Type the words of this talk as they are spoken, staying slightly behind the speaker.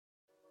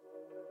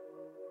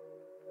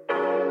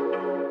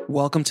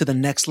Welcome to the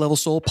Next Level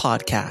Soul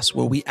podcast,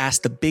 where we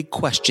ask the big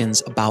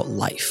questions about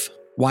life.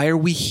 Why are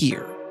we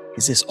here?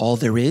 Is this all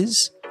there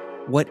is?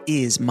 What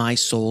is my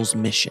soul's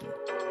mission?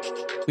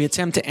 We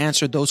attempt to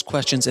answer those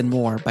questions and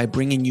more by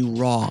bringing you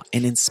raw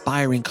and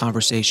inspiring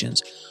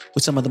conversations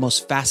with some of the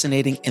most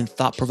fascinating and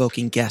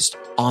thought-provoking guests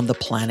on the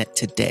planet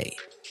today.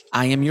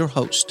 I am your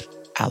host,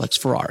 Alex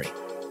Ferrari.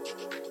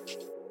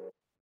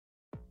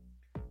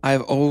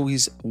 I've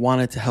always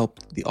wanted to help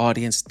the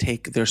audience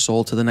take their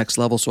soul to the next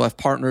level, so I've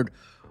partnered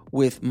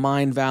with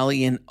Mind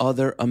Valley and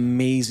other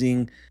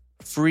amazing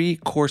free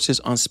courses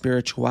on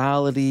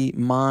spirituality,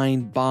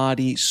 mind,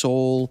 body,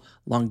 soul,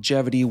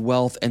 longevity,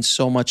 wealth, and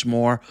so much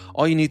more.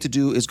 All you need to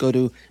do is go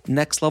to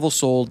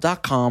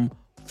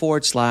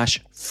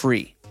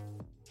nextlevelsoul.com/free.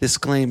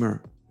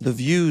 Disclaimer: the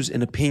views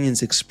and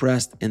opinions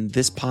expressed in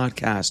this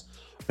podcast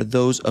are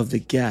those of the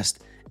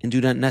guest and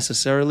do not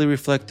necessarily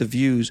reflect the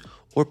views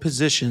or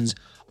positions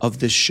of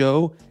the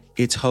show,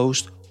 its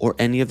host, or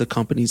any of the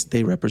companies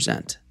they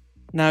represent.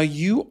 Now,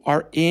 you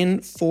are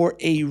in for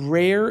a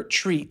rare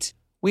treat.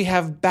 We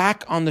have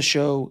back on the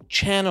show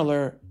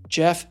channeler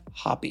Geoff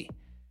Hoppe.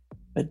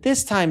 But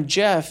this time,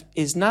 Geoff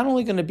is not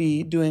only going to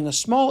be doing a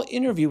small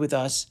interview with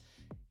us,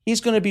 he's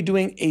going to be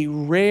doing a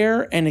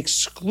rare and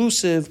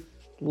exclusive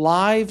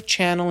live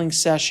channeling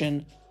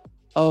session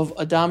of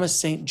Adamus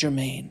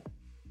Saint-Germain.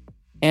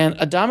 And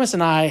Adamus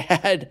and I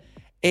had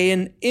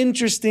an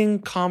interesting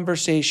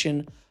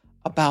conversation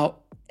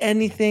about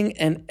anything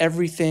and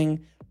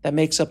everything that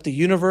makes up the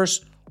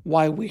universe,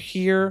 why we're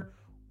here,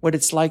 what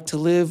it's like to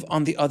live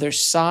on the other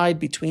side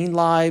between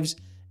lives,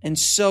 and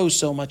so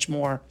much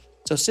more.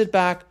 So sit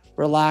back,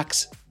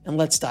 relax, and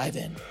let's dive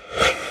in.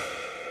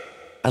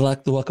 I'd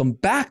like to welcome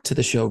back to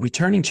the show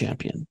returning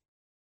champion,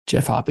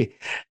 Geoff Hoppe,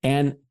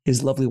 and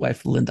his lovely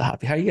wife, Linda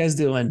Hoppe. How are you guys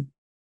doing?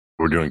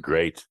 We're doing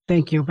great.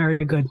 Thank you. Very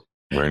good.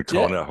 We're in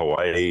Kona,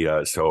 Hawaii,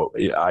 so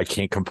I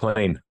can't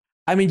complain.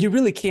 I mean, you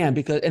really can,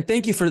 and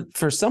thank you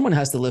for someone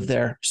has to live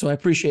there. So I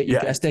appreciate you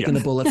guys taking the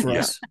bullet for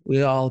us.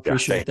 We all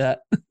appreciate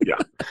that. Yeah.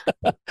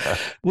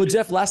 Well,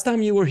 Geoff, last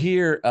time you were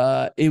here,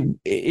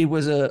 it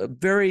was a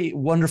very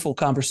wonderful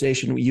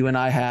conversation you and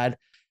I had,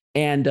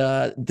 and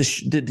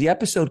the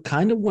episode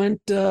kind of went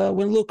a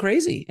little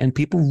crazy, and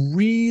people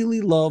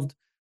really loved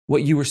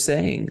what you were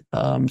saying.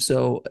 And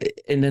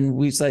then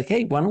we was like,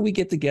 hey, why don't we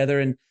get together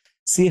and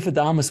see if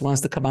Adamus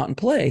wants to come out and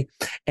play?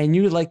 And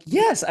you were like,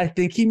 yes, I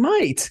think he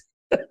might.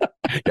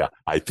 Yeah,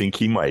 I think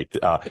he might.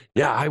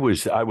 I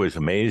was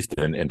amazed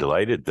and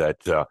delighted that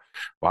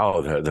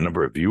wow, the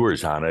number of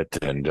viewers on it,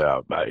 and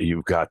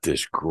you've got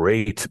this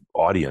great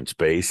audience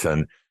base,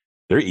 and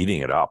they're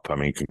eating it up. I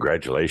mean,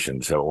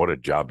 congratulations! What a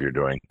job you're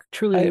doing.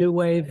 Truly a new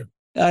wave.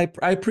 I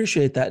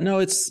appreciate that. No,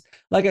 it's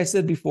like I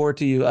said before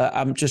to you.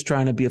 I'm just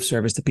trying to be of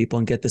service to people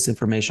and get this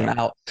information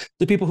out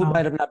to people who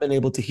might have not been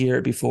able to hear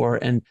it before.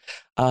 And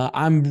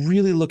I'm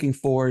really looking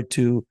forward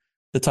to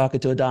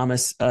talking to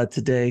Adamus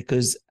today,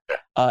 because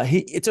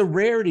it's a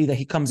rarity that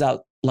he comes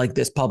out like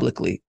this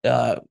publicly.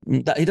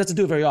 He doesn't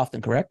do it very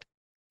often, correct?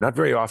 Not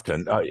very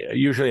often.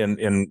 Usually in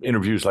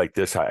interviews like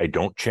this, I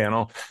don't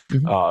channel.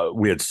 Mm-hmm.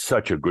 We had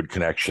such a good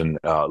connection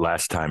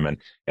last time,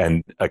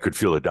 and I could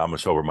feel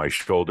Adamus over my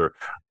shoulder,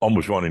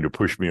 almost wanting to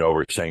push me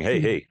over, saying,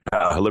 hey,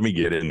 let me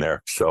get in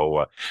there.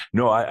 So,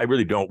 no, I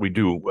really don't. We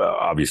do,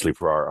 obviously,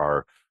 for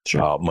our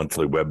sure.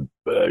 Monthly web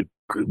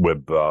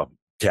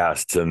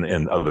casts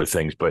and other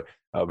things, but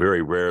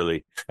very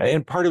rarely.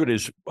 And part of it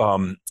is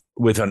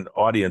with an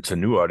audience, a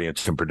new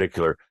audience in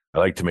particular, I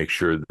like to make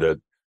sure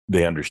that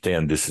they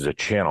understand this is a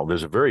channel.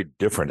 There's a very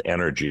different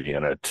energy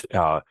in it.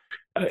 And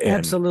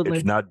absolutely.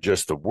 It's not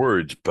just the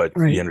words, but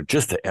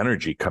just the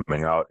energy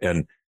coming out.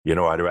 And,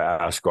 I'd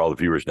ask all the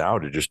viewers now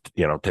to just,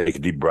 take a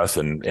deep breath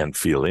and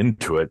feel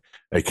into it.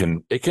 It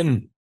can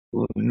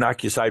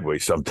knock you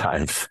sideways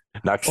sometimes,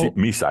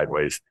 me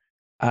sideways.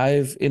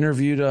 I've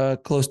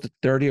interviewed close to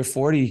 30 or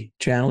 40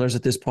 channelers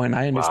at this point.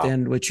 I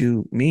understand what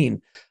you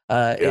mean.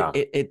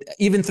 It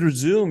even through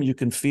Zoom, you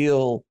can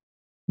feel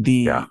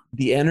the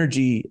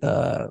energy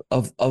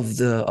of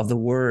the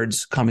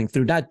words coming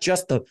through, not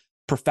just the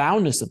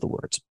profoundness of the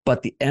words,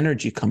 but the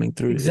energy coming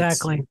through.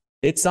 Exactly.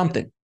 It's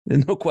something,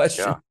 no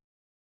question. Yeah.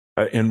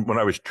 And when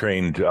I was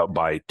trained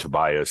by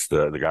Tobias,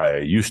 the guy I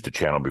used to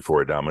channel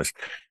before Adamus,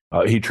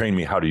 he trained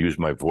me how to use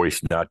my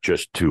voice, not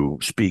just to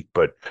speak,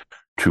 but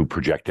to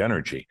project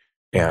energy.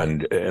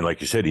 And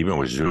like you said, even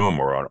with Zoom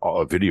or on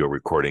a video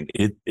recording,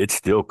 it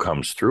still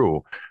comes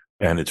through,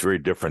 and it's very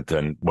different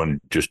than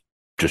when just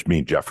me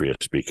and Geoffrey are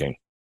speaking.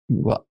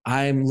 Well,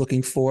 I'm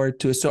looking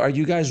forward to it. So are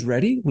you guys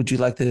ready? Would you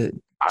like to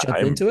jump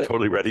into it? I'm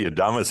totally ready.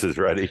 Adamus is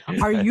ready.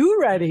 Are you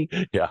ready?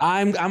 Yeah.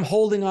 I'm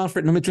holding on for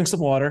it. Let me drink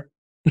some water.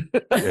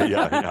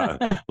 Yeah.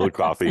 A little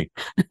coffee.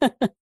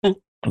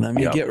 Let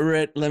me get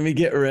ready.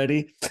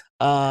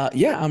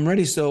 I'm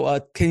ready. So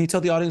can you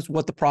tell the audience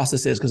what the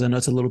process is? Because I know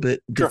it's a little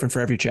bit different for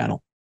every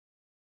channel.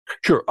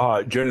 Sure.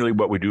 Generally,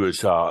 what we do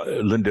is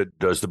Linda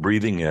does the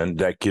breathing in.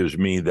 That gives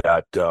me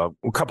that a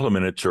couple of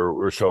minutes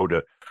or so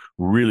to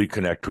really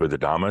connect with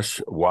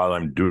Adamus. While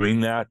I'm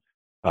doing that,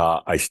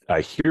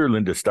 I hear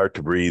Linda start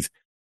to breathe,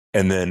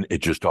 and then it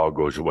just all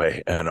goes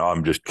away. And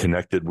I'm just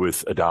connected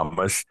with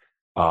Adamus.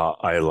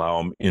 I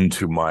allow him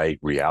into my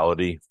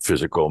reality,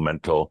 physical,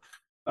 mental.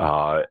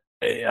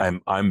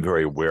 I'm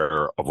very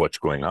aware of what's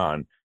going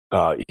on.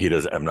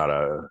 I'm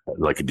not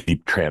like a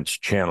deep trance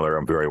channeler.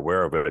 I'm very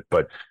aware of it.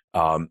 But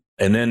and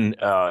then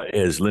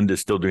as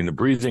Linda's still doing the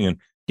breathing, and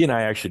he and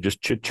I actually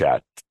just chit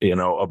chat,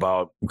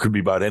 could be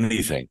about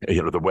anything,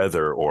 the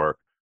weather or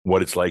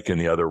what it's like in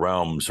the other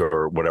realms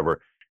or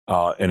whatever.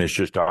 And it's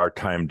just our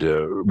time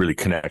to really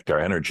connect our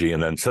energy.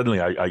 And then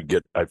suddenly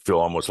I feel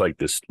almost like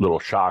this little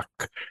shock,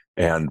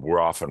 and we're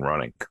off and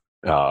running.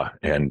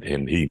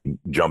 And he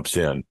jumps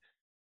in.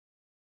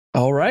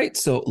 All right.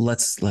 So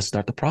let's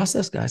start the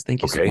process, guys.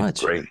 Thank you so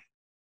much. Great.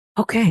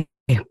 Okay.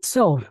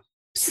 So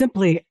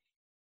simply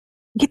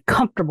get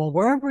comfortable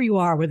wherever you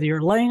are, whether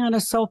you're laying on a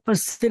sofa,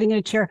 sitting in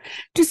a chair,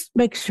 just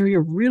make sure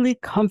you're really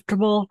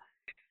comfortable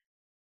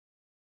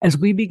as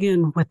we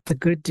begin with the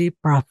good deep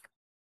breath,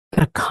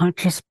 the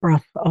conscious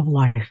breath of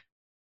life.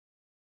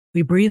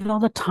 We breathe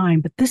all the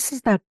time, but this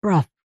is that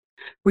breath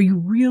where you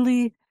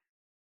really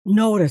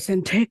notice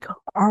and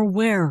are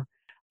aware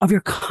of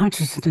your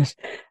consciousness.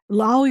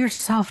 Allow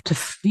yourself to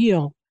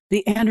feel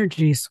the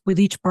energies with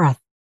each breath,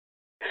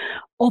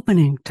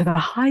 opening to the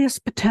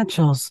highest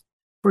potentials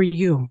for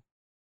you.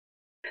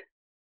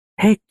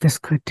 Take this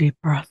good deep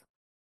breath.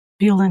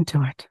 Feel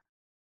into it.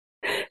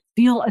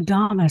 Feel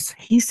Adamus.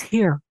 He's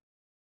here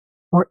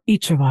for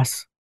each of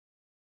us.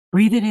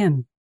 Breathe it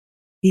in.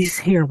 He's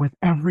here with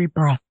every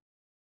breath.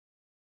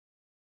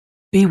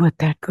 Be with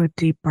that good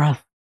deep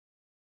breath.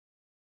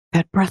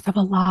 That breath of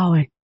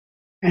allowing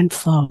and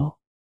flow.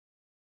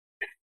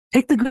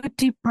 Take the good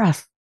deep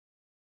breath.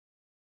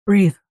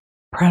 Breathe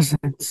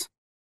presence.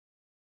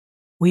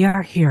 We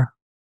are here.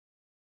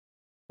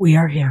 We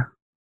are here.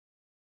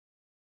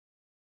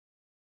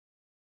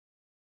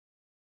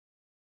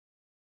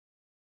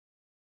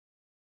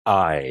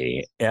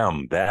 I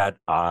am that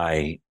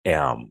I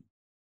am.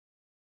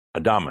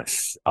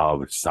 Adamus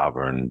of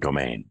sovereign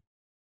domain.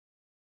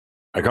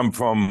 I come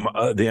from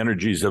the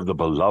energies of the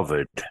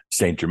beloved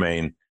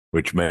Saint-Germain,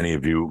 which many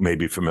of you may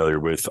be familiar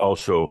with,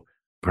 also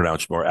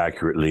pronounced more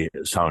accurately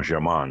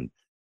Saint-Germain.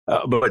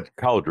 But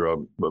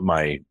Caldra,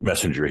 my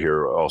messenger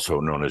here, also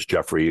known as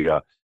Geoffrey,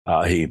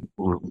 he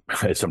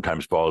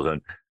sometimes falls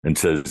in and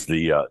says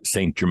the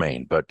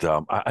Saint-Germain, but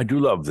I do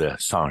love the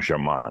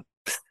Saint-Germain.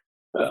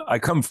 I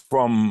come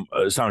from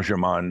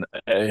Saint-Germain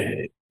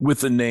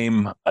with the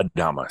name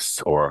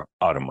Adamus or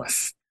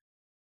Adamus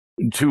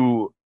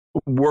to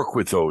work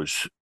with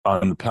those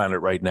on the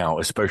planet right now,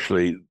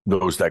 especially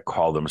those that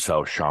call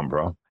themselves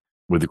Shambra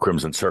with the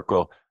Crimson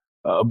Circle,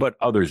 but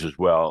others as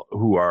well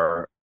who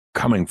are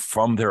coming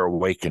from their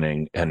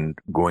awakening and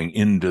going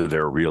into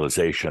their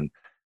realization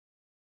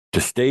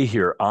to stay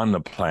here on the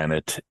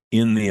planet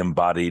in the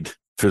embodied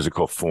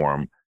physical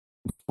form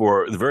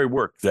for the very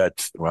work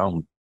that,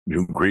 well,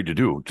 you agreed to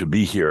do, to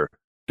be here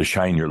to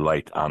shine your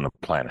light on the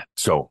planet.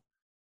 So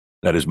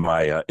that is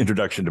my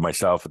introduction to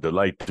myself. A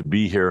delight to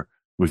be here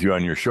with you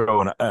on your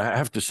show. And I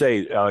have to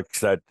say, Alex,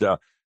 that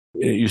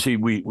you see,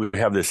 we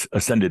have this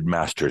Ascended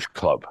Masters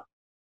Club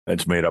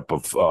that's made up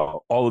of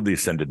all of the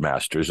Ascended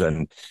Masters,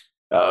 and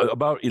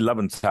about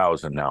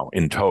 11,000 now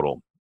in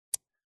total.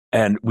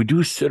 And we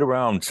do sit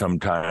around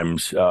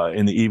sometimes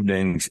in the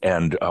evenings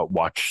and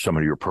watch some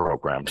of your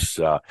programs.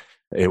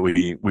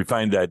 We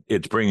find that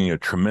it's bringing a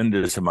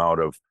tremendous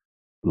amount of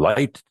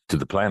light to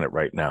the planet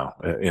right now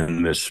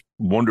in this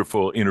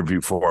wonderful interview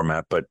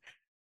format. But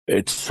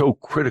it's so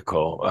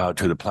critical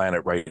to the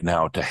planet right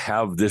now to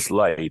have this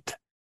light,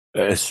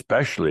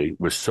 especially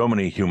with so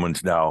many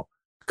humans now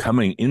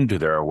coming into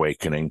their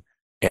awakening,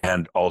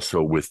 and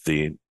also with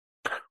the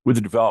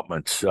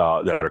developments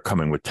that are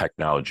coming with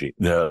technology.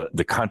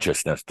 The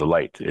consciousness, the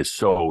light is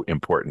so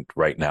important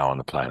right now on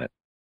the planet.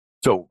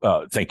 So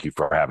thank you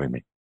for having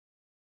me.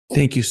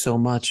 Thank you so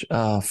much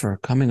for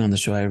coming on the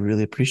show. I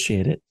really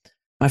appreciate it.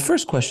 My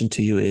first question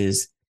to you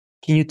is,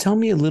 can you tell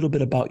me a little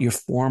bit about your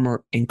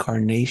former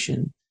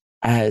incarnation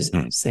as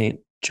Saint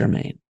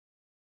Germain?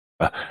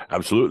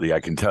 Absolutely. I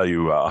can tell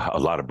you a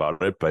lot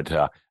about it, but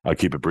I'll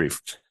keep it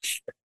brief.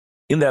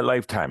 In that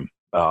lifetime,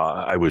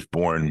 I was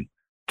born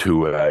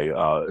to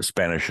a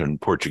Spanish and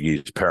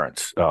Portuguese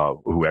parents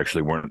who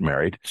actually weren't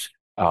married.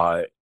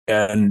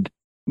 And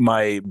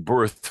my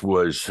birth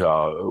was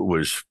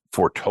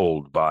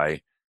foretold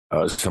by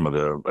some of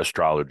the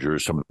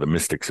astrologers, some of the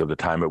mystics of the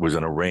time. It was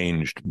an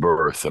arranged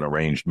birth, an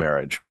arranged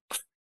marriage.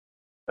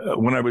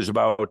 When I was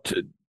about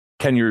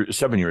 7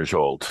 years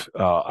old,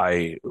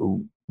 I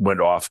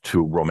went off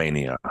to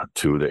Romania,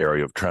 to the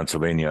area of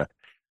Transylvania,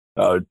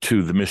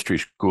 to the mystery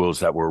schools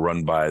that were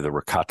run by the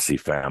Ricazzi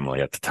family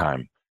at the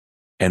time.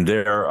 And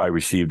there I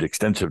received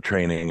extensive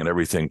training in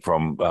everything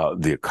from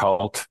the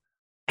occult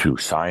to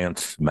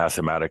science,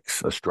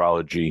 mathematics,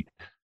 astrology,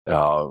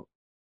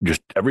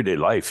 just everyday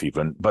life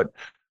even. But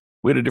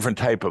we had a different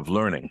type of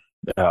learning.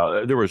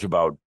 There was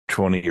about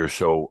 20 or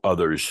so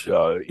others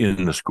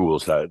in the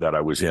schools that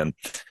I was in.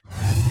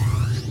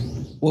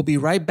 We'll be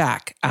right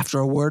back after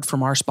a word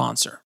from our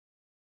sponsor.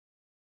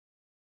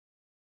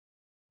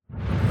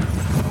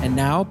 And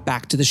now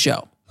back to the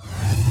show.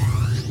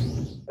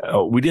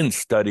 We didn't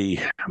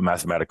study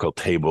mathematical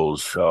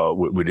tables.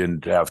 We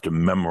didn't have to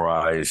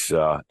memorize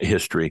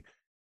history.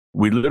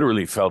 We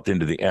literally felt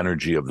into the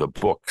energy of the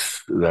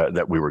books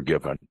that we were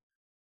given.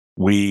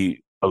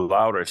 We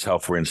allowed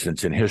ourselves, for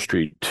instance, in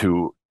history,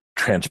 to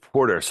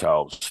transport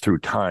ourselves through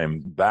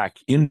time back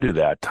into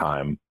that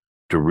time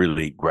to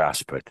really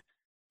grasp it.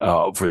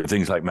 For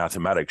things like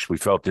mathematics, we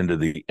felt into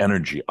the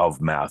energy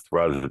of math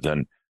rather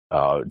than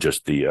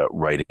just the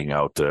writing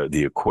out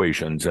the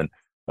equations, and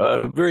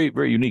very,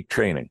 very unique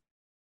training.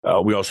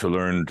 We also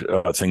learned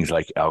things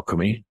like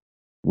alchemy.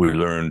 We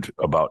learned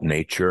about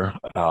nature,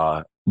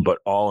 but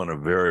all in a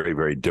very,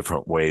 very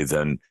different way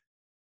than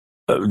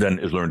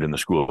is learned in the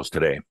schools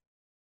today.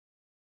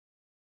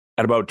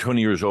 At about 20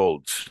 years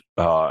old,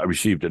 I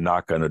received a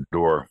knock on the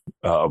door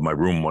of my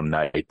room one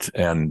night,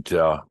 and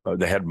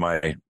they had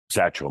my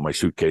satchel, my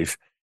suitcase,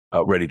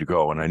 ready to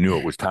go, and I knew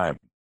it was time.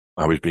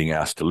 I was being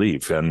asked to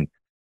leave, and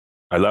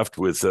I left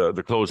with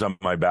the clothes on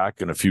my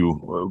back and a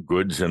few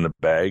goods in the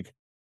bag,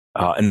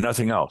 and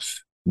nothing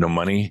else. No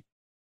money,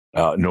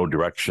 no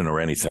direction or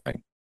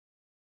anything.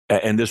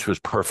 And this was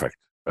perfect.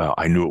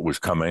 I knew it was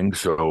coming,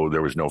 so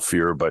there was no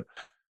fear, but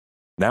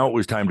now it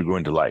was time to go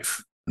into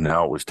life.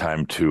 Now it was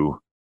time to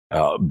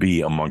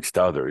be amongst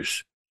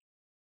others.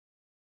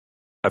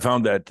 I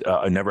found that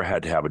I never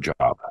had to have a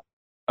job.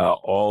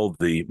 All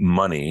the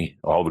money,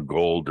 all the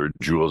gold or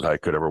jewels I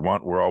could ever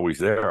want were always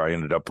there. I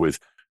ended up with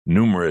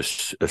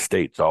numerous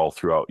estates all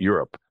throughout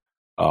Europe,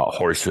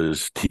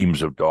 horses,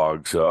 teams of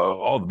dogs,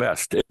 all the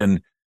best.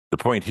 And the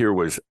point here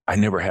was I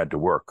never had to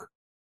work.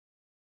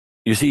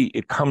 You see,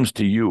 it comes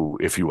to you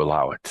if you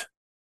allow it.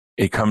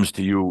 It comes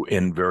to you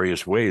in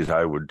various ways.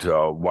 I would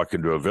walk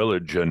into a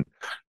village and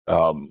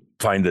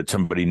find that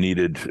somebody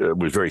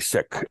was very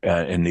sick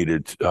and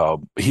needed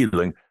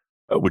healing,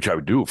 which I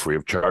would do free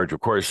of charge, of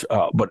course,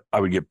 but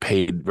I would get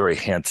paid very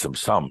handsome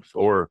sums.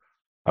 Or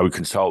I would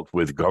consult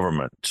with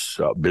governments,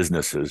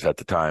 businesses at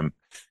the time,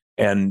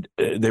 and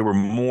they were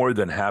more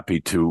than happy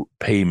to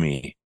pay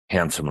me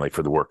handsomely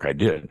for the work I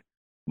did.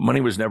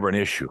 Money was never an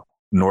issue,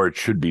 nor it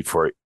should be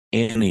for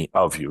any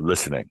of you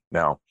listening.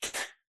 Now,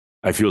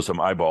 I feel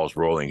some eyeballs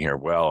rolling here.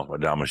 Well,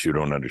 Adamus, you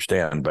don't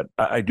understand, but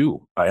I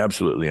do. I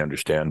absolutely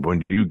understand.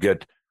 When you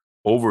get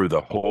over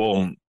the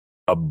whole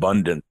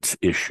abundance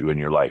issue in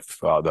your life,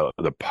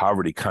 the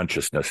poverty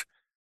consciousness,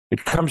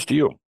 it comes to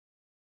you.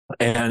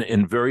 And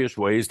in various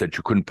ways that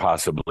you couldn't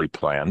possibly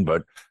plan,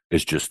 but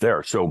it's just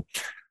there. So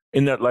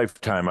in that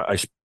lifetime,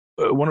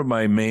 one of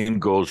my main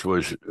goals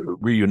was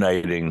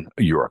reuniting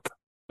Europe,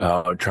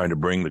 trying to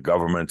bring the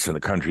governments and the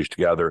countries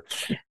together,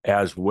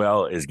 as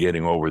well as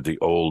getting over the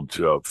old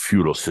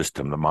feudal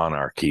system, the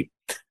monarchy.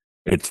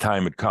 Its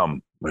time had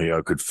come.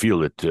 I could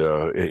feel it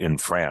in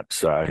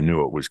France. I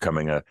knew it was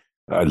coming.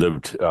 I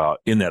lived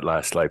in that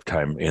last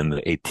lifetime in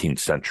the 18th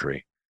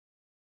century.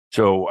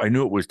 So I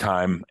knew it was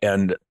time.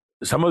 And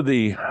some of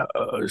the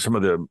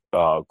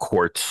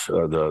courts,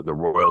 the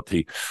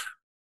royalty,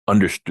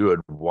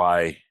 understood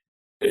why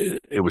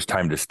it was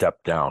time to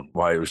step down,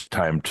 why it was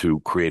time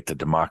to create the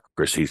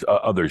democracies.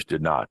 Others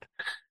did not.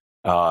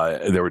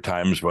 There were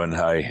times when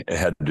I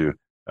had to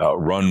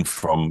run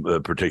from the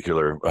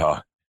particular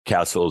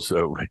castles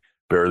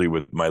barely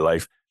with my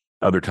life.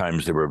 Other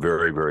times they were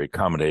very, very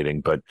accommodating.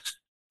 But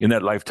in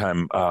that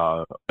lifetime,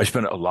 I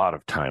spent a lot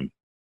of time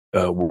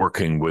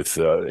working with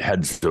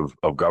heads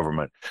of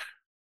government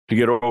to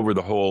get over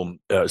the whole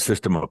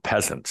system of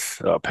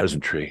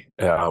peasantry,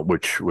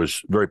 which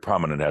was very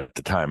prominent at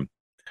the time.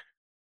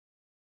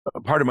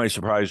 Part of my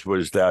surprise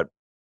was that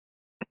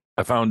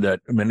I found that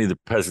many of the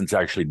peasants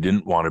actually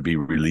didn't want to be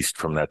released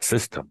from that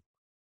system.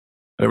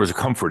 There was a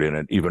comfort in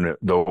it, even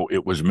though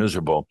it was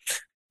miserable.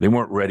 They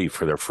weren't ready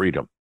for their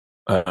freedom.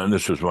 And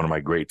this was one of my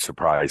great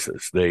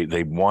surprises.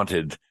 They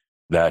wanted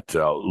that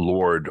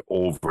lord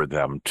over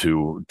them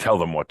to tell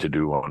them what to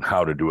do and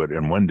how to do it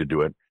and when to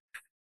do it.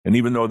 And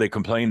even though they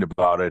complained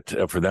about it,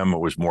 for them it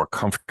was more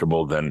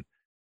comfortable than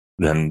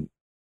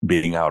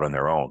being out on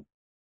their own.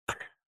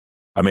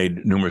 I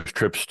made numerous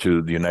trips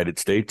to the United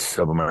States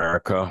of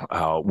America,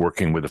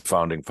 working with the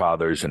founding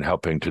fathers and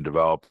helping to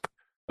develop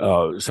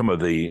some of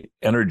the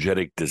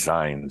energetic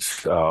designs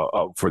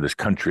for this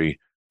country,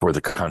 for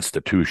the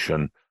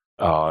Constitution,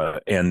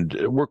 and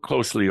work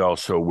closely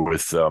also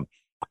with the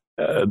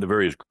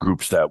various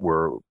groups that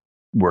were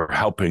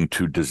helping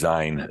to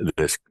design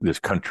this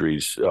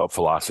country's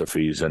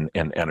philosophies and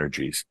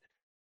energies.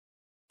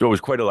 So it was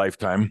quite a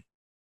lifetime.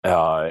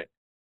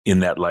 In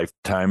that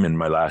lifetime, in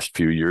my last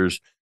few years,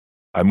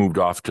 I moved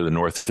off to the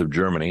north of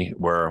Germany,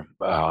 where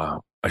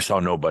I saw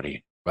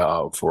nobody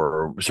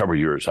for several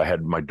years. I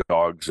had my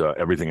dogs,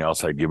 everything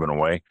else I'd given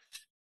away.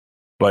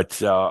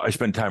 But I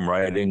spent time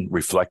writing,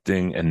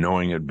 reflecting, and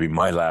knowing it'd be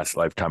my last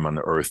lifetime on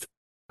the earth,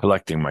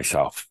 collecting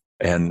myself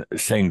and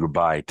saying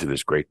goodbye to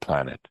this great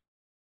planet.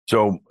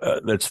 So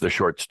that's the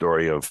short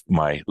story of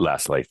my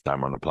last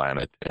lifetime on the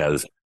planet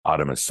as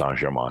Adamus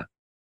Saint-Germain.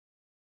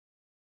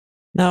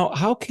 Now,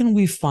 how can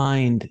we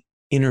find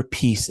inner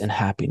peace and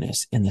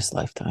happiness in this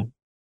lifetime?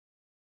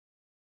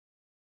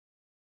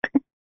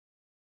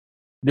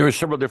 There are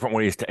several different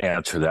ways to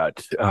answer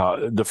that.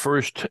 The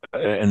first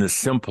and the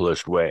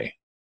simplest way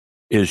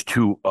is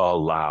to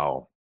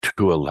allow.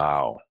 To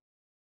allow.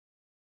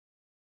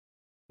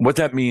 What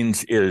that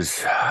means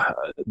is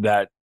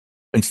that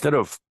instead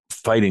of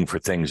fighting for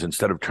things,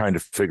 instead of trying to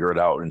figure it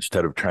out,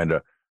 instead of trying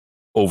to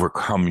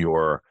overcome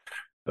your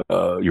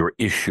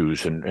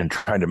issues and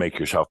trying to make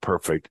yourself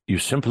perfect, you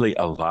simply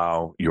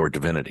allow your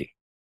divinity.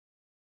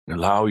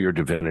 Allow your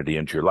divinity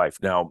into your life.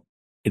 Now,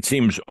 it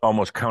seems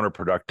almost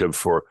counterproductive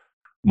for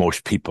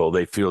most people.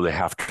 They feel they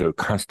have to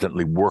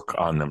constantly work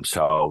on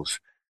themselves,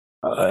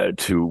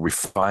 to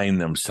refine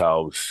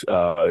themselves,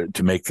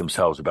 to make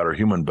themselves a better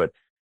human. But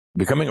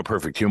becoming a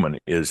perfect human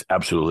is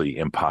absolutely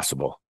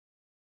impossible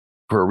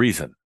for a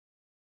reason.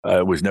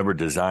 It was never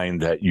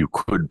designed that you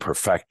could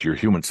perfect your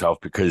human self,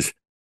 because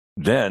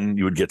then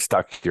you would get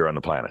stuck here on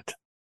the planet.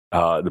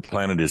 The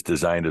planet is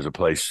designed as a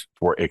place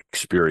for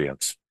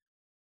experience,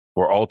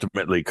 for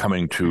ultimately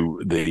coming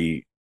to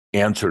the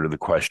answer to the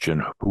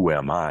question, who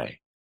am I?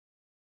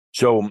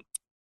 So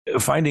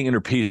finding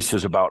inner peace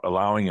is about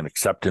allowing an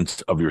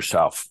acceptance of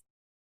yourself.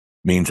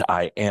 Means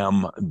I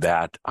am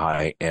that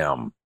I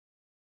am.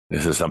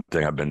 This is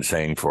something I've been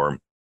saying for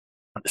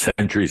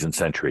centuries and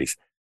centuries.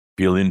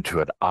 Feel into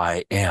it.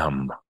 I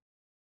am.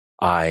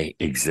 I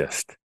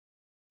exist.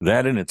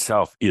 That in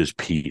itself is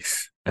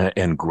peace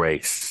and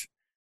grace.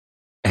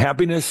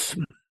 Happiness,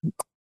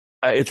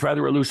 it's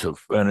rather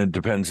elusive, and it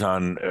depends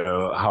on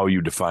how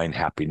you define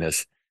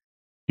happiness.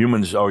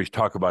 Humans always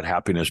talk about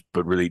happiness,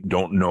 but really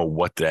don't know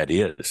what that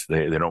is.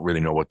 They don't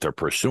really know what they're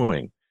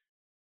pursuing.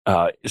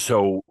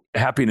 So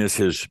happiness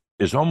is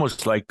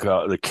almost like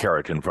the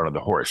carrot in front of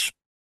the horse.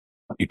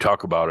 You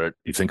talk about it,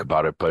 you think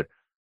about it, but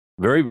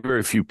very,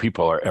 very few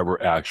people are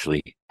ever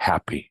actually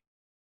happy.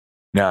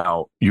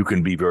 Now, you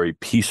can be very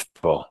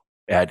peaceful,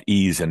 at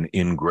ease, and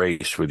in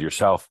grace with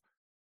yourself.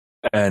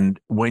 And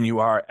when you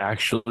are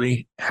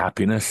actually,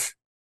 happiness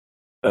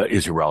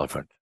is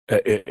irrelevant.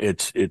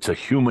 It's a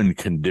human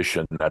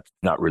condition that's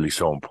not really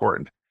so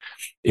important.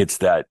 It's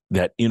that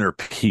inner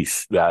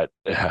peace, that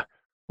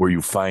where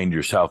you find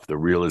yourself, the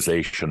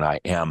realization, I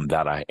am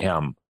that I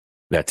am,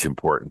 that's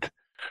important.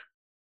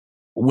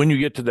 When you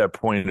get to that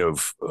point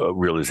of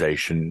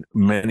realization,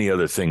 many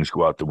other things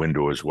go out the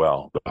window as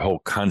well. The whole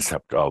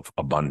concept of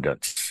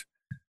abundance,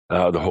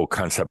 the whole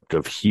concept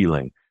of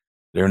healing,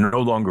 they're no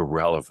longer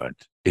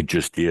relevant. It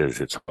just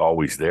is. It's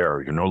always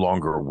there. You're no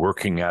longer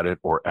working at it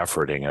or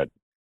efforting it.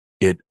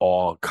 It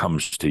all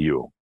comes to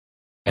you.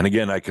 And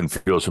again, I can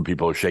feel some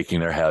people shaking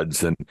their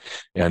heads, and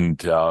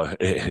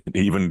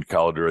even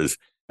Calder is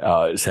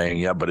saying,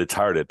 yeah, but it's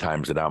hard at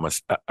times,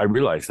 Adamus. I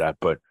realize that,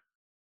 but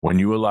when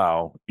you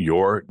allow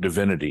your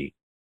divinity,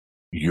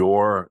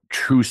 your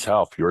true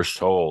self, your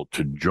soul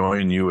to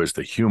join you as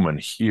the human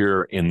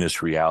here in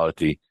this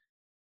reality,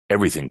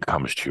 everything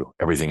comes to you,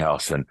 everything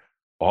else. And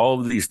all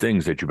of these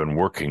things that you've been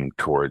working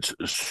towards,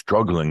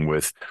 struggling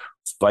with,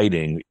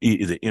 fighting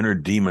the inner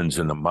demons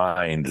in the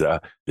mind,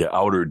 the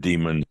outer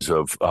demons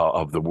of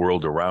the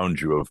world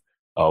around you,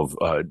 of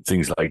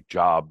things like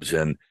jobs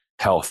and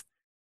health,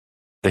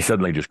 they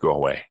suddenly just go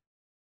away.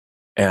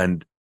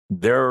 And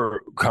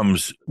there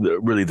comes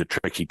really the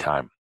tricky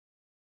time.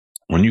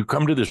 When you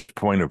come to this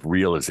point of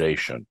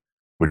realization,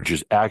 which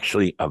is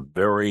actually a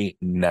very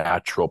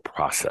natural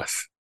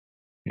process,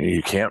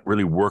 you can't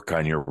really work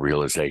on your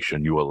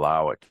realization, you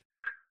allow it.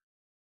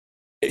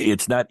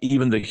 It's not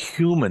even the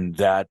human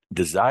that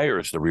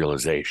desires the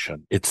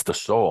realization, it's the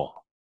soul.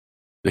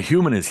 The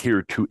human is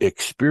here to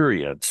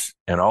experience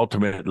and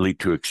ultimately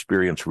to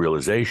experience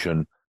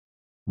realization,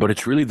 but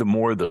it's really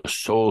the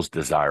soul's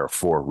desire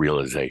for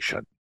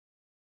realization.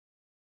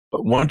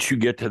 But once you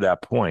get to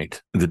that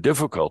point, the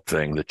difficult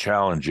thing, the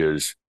challenge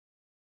is,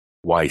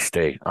 why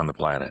stay on the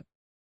planet?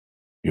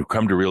 You've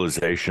come to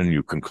realization,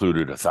 you've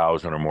concluded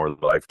 1,000 or more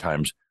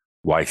lifetimes,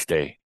 why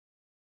stay?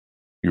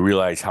 You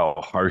realize how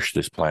harsh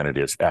this planet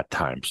is at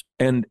times,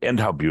 and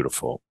how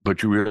beautiful,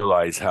 but you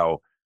realize how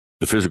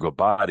the physical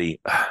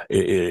body,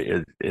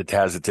 it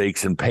has its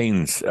aches and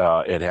pains,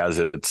 it has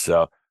its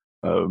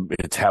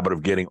habit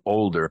of getting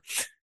older.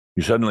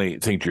 You suddenly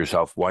think to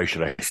yourself, why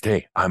should I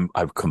stay?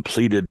 I've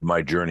completed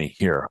my journey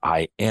here.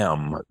 I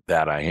am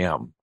that I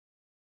am.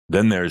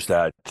 Then there's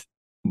that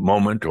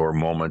moment or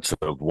moments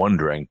of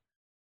wondering,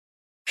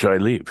 should I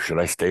leave? Should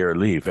I stay or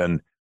leave?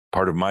 And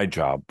part of my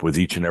job with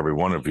each and every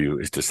one of you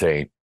is to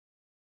say,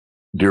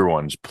 dear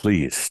ones,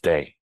 please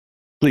stay.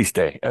 Please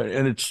stay.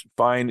 And it's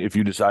fine if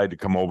you decide to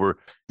come over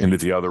into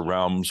the other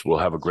realms. We'll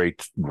have a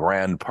great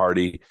grand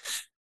party.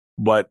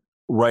 But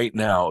right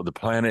now, the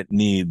planet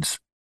needs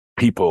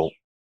people,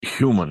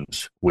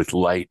 humans with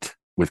light,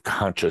 with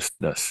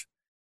consciousness.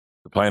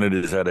 The planet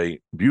is at a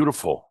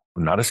beautiful,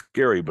 not a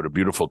scary, but a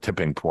beautiful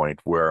tipping point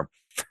where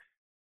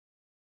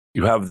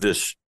you have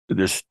this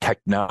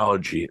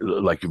technology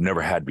like you've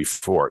never had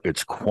before.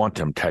 It's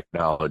quantum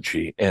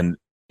technology, and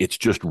it's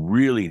just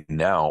really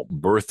now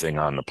birthing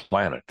on the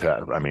planet.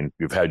 I mean,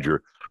 you've had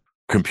your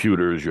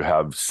computers, you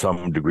have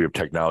some degree of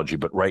technology,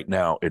 but right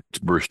now it's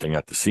bursting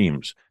at the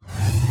seams.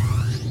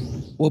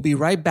 We'll be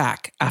right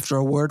back after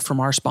a word from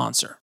our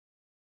sponsor.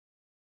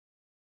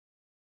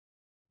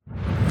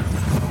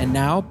 And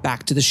now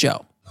back to the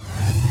show.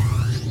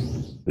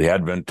 The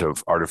advent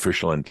of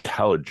artificial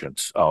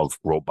intelligence, of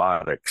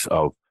robotics,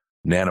 of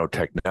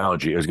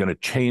nanotechnology is going to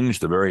change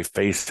the very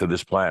face of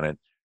this planet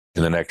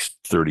in the next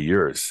 30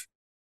 years.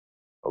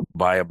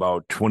 By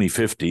about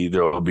 2050,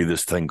 there will be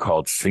this thing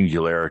called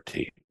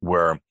singularity,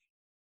 where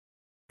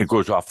it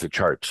goes off the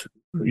charts.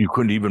 You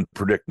couldn't even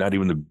predict, not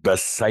even the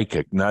best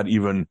psychic, not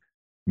even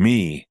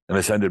me, an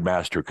ascended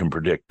master, can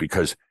predict,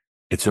 because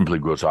it simply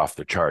goes off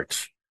the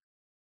charts.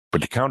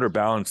 But to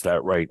counterbalance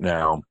that right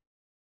now,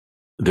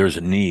 there's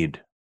a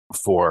need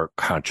for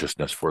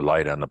consciousness, for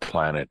light on the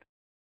planet.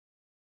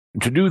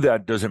 To do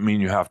that doesn't mean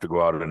you have to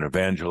go out and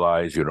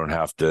evangelize. You don't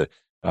have to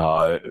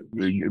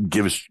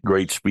give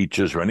great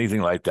speeches or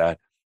anything like that.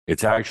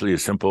 It's actually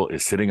as simple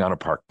as sitting on a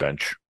park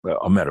bench,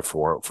 a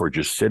metaphor for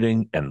just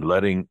sitting and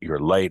letting your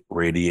light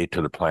radiate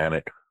to the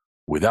planet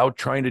without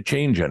trying to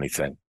change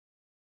anything.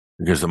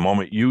 Because the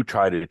moment you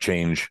try to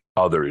change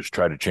others,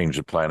 try to change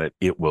the planet,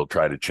 it will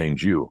try to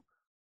change you.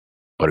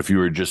 But if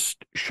you are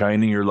just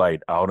shining your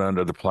light out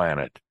onto the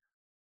planet,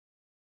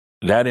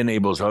 that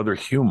enables other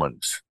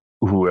humans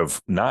who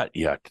have not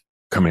yet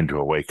come into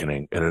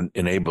awakening. It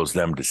enables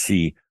them to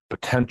see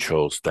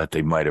potentials that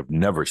they might have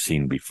never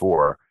seen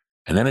before.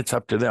 And then it's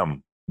up to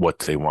them what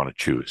they want to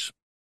choose.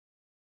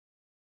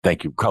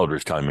 Thank you.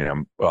 Calder's telling me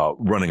I'm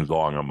running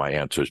long on my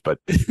answers, but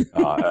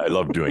I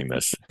love doing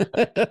this.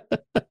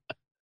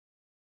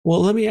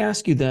 Well, let me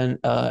ask you then,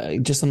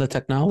 just on the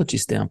technology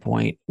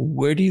standpoint,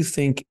 where do you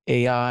think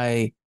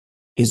AI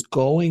is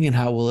going and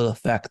how will it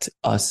affect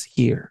us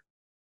here?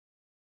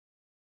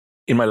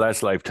 In my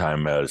last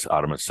lifetime as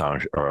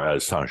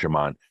Adamus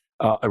Saint-Germain,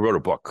 I wrote a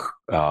book,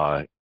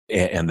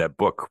 and that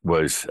book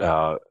was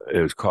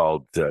it was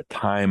called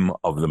 "Time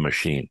of the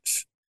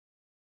Machines."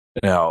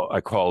 Now,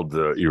 I called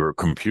your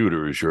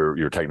computers,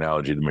 your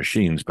technology, the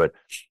machines, but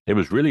it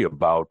was really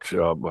about,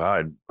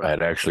 I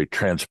had actually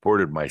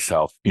transported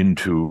myself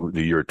into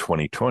the year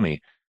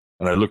 2020,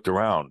 and I looked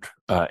around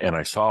and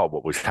I saw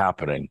what was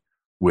happening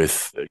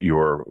with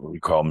we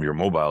call them your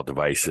mobile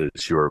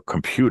devices, your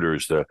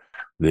computers,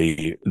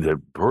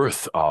 the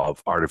birth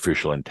of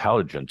artificial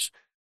intelligence.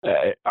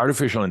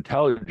 Artificial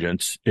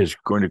intelligence is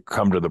going to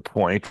come to the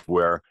point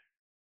where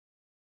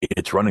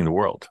it's running the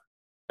world.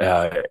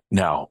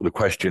 Now, the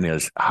question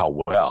is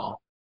how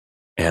well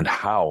and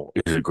how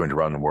is it going to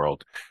run the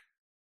world?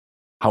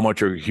 How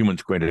much are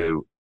humans going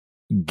to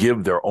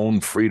give their own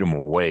freedom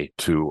away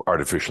to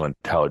artificial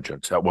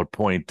intelligence? At what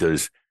point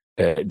does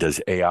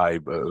AI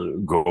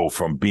go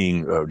from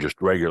being just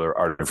regular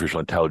artificial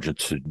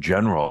intelligence to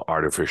general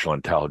artificial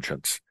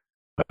intelligence?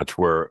 That's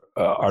where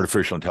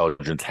artificial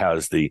intelligence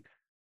has the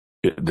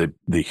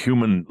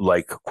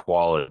human-like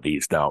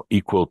qualities now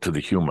equal to the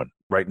human.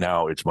 Right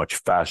now, it's much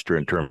faster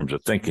in terms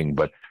of thinking,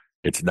 but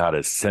it's not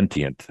as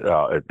sentient.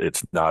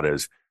 It's not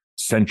as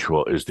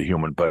sensual as the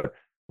human, but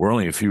we're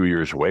only a few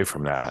years away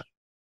from that.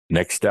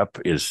 Next step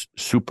is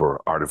super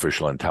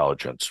artificial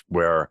intelligence,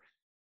 where,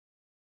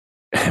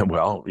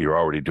 well, you're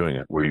already doing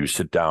it, where you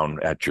sit down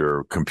at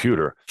your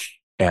computer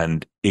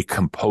and it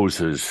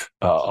composes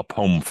a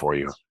poem for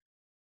you,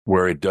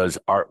 where it does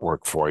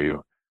artwork for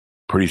you.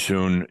 Pretty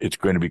soon, it's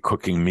going to be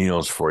cooking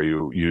meals for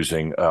you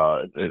using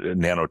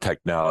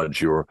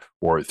nanotechnology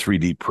or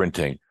 3D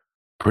printing.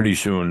 Pretty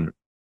soon,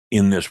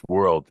 in this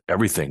world,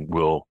 everything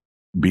will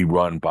be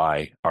run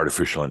by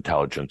artificial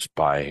intelligence,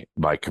 by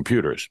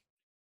computers.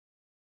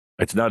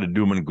 It's not a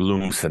doom and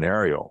gloom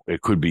scenario.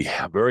 It could be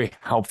very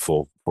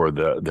helpful for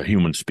the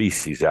human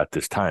species at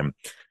this time.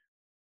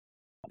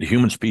 The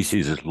human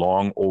species is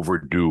long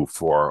overdue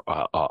for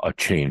a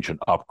change, an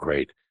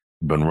upgrade.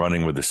 We've been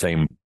running with the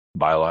same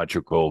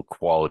biological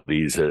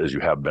qualities as you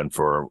have been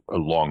for a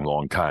long,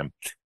 long time.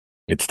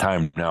 It's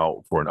time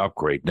now for an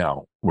upgrade.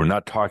 Now, we're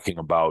not talking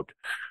about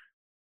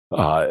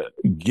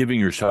giving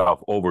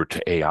yourself over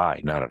to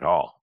AI, not at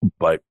all,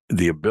 but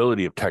the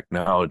ability of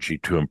technology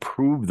to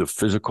improve the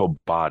physical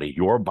body,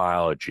 your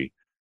biology.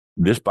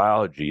 This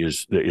biology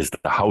is the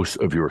house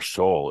of your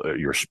soul,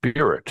 your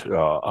spirit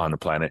on the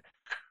planet.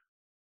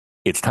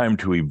 It's time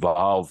to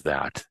evolve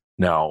that.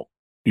 Now,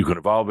 you can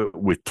evolve it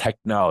with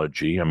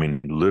technology, I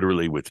mean,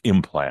 literally with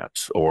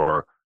implants,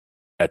 or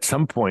at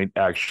some point,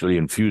 actually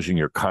infusing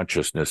your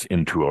consciousness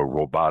into a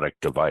robotic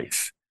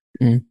device.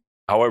 Mm.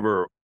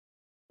 However,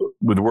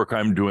 with the work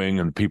I'm doing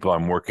and the people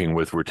I'm working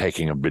with, we're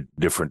taking a bit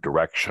different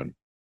direction.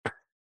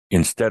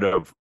 Instead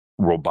of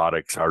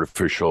robotics,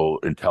 artificial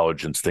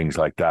intelligence, things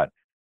like that,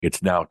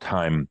 it's now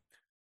time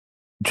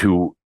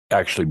to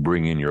actually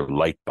bring in your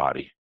light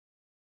body.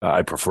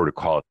 I prefer to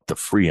call it the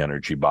free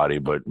energy body,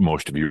 but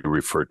most of you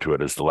refer to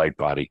it as the light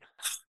body.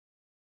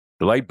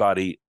 The light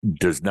body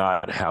does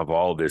not have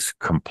all this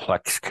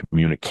complex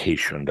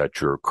communication that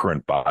your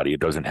current body. It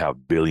doesn't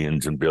have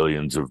billions and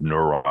billions of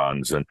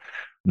neurons and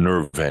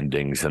nerve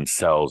endings and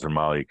cells and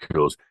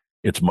molecules.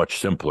 It's much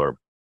simpler.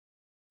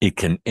 It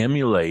can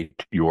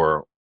emulate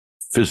your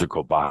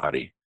physical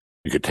body,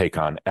 You could take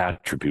on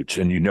attributes,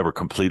 and you never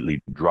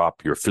completely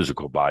drop your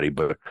physical body,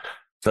 but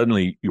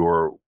suddenly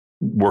you're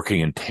working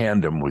in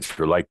tandem with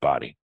your light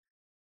body.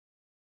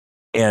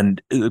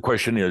 And the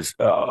question is,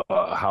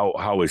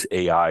 how is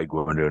AI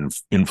going to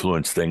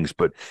influence things?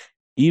 But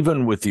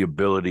even with the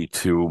ability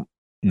to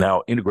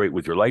now integrate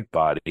with your light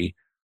body,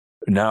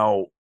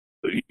 now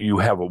you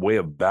have a way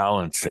of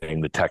balancing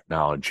the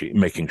technology,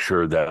 making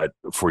sure that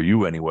for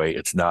you anyway,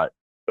 it's not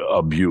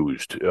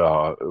abused.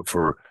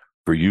 For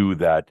you,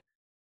 that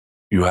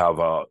you have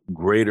a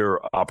greater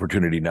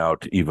opportunity now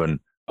to even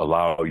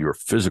allow your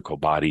physical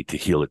body to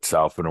heal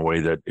itself in a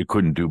way that it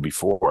couldn't do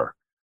before.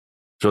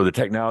 So the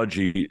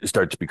technology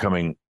starts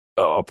becoming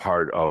a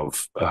part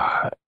of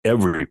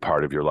every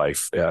part of your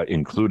life,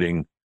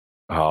 including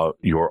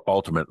your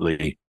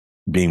ultimately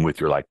being with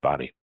your light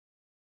body.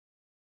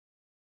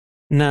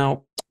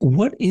 Now,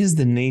 what is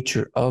the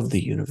nature of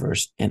the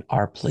universe and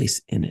our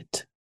place in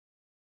it?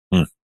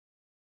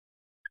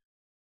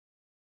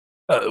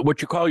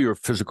 What you call your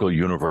physical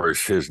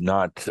universe is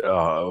not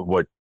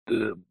what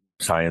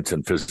science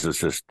and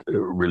physicists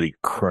really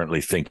currently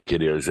think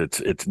it is.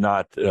 It's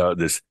not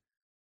this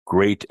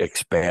great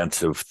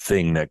expansive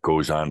thing that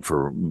goes on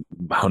for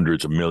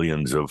hundreds of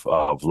millions of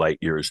light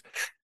years.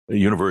 The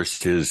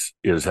universe is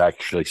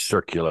actually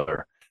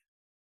circular.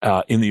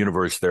 In the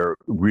universe, there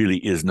really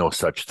is no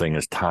such thing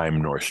as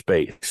time nor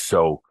space.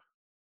 So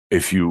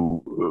if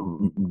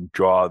you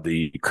draw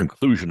the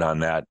conclusion on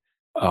that,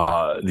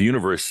 the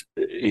universe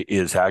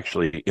is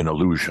actually an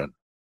illusion.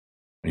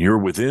 You're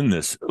within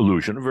this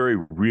illusion, a very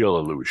real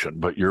illusion,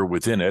 but you're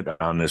within it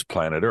on this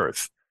planet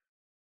Earth.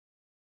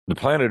 The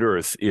planet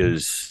Earth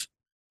is,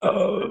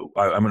 I'm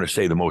going to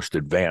say, the most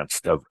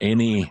advanced of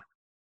any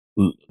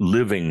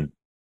living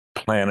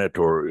planet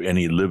or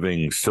any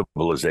living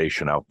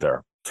civilization out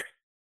there.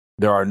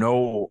 There are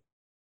no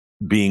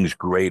beings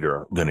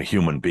greater than a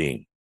human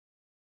being.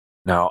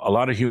 Now, a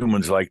lot of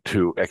humans like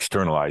to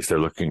externalize. They're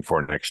looking for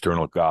an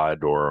external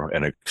God or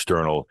an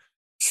external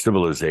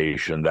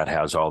civilization that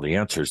has all the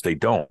answers. They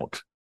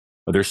don't.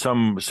 There's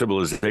some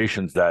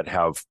civilizations that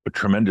have a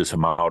tremendous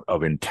amount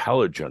of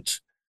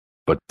intelligence,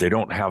 but they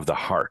don't have the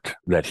heart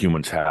that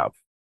humans have.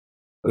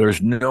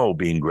 There's no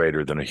being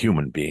greater than a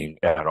human being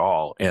at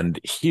all. And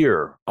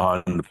here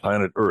on the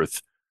planet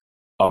Earth,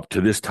 up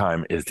to this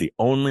time, is the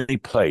only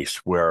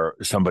place where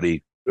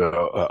somebody,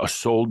 a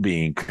soul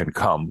being, can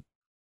come,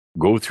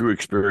 go through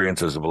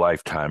experiences of a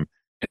lifetime,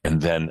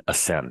 and then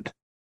ascend,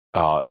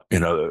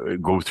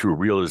 go through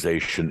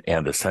realization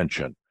and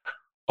ascension,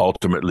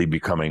 ultimately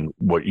becoming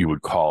what you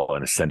would call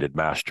an ascended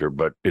master.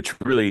 But it's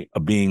really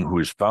a being who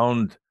has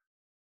found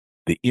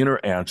the inner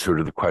answer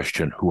to the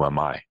question, who am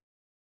I?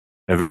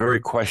 And the very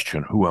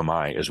question, who am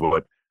I, is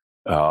what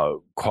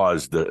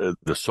caused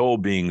the soul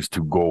beings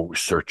to go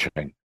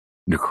searching,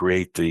 to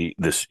create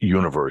this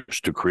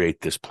universe, to create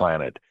this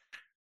planet.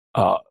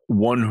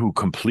 One who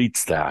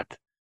completes that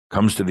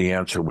comes to the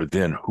answer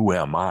within, who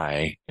am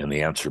I? And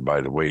the answer,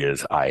 by the way,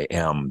 is I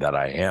am that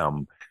I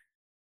am.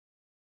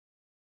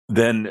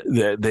 Then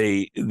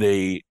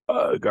they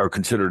are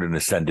considered an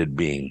ascended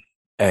being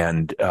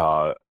and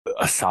a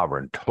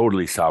sovereign,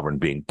 totally sovereign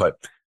being. But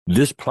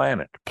this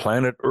planet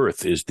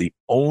Earth, is the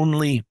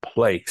only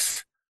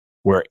place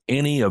where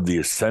any of the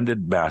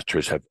ascended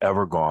masters have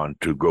ever gone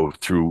to go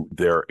through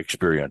their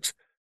experience.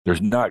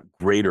 There's not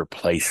greater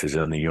places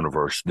in the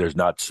universe. There's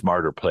not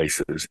smarter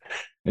places.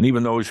 And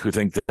even those who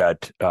think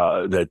that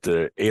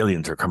the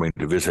aliens are coming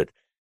to visit,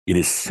 it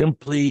is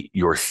simply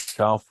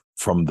yourself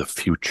from the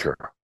future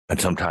and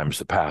sometimes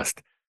the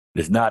past.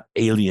 It's not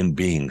alien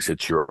beings.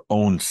 It's your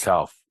own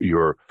self.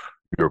 You're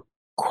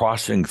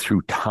crossing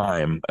through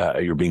time.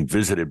 You're being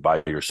visited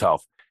by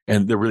yourself.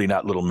 And they're really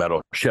not little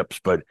metal ships,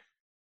 but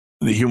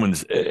the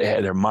humans,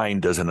 their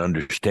mind doesn't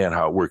understand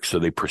how it works, so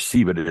they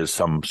perceive it as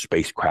some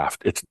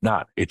spacecraft. It's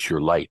not. It's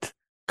your light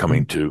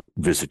coming to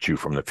visit you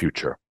from the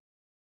future.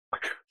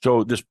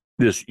 So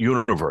this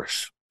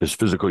universe, this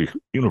physical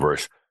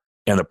universe,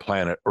 and the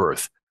planet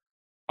Earth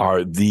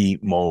are the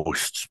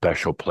most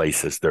special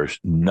places. There's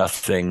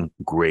nothing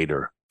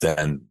greater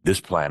than this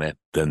planet,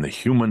 than the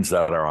humans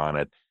that are on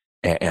it,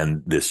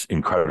 and this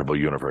incredible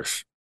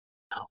universe.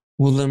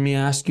 Well, let me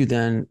ask you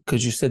then,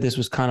 because you said this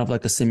was kind of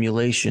like a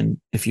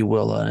simulation, if you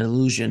will, an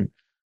illusion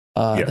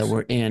Yes. that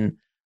we're in.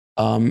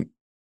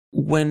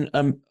 When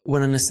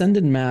an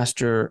ascended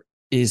master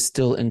is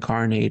still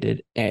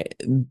incarnated,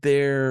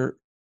 their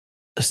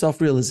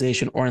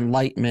self-realization or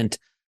enlightenment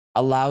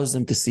allows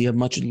them to see a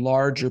much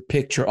larger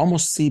picture,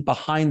 almost see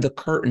behind the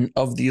curtain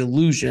of the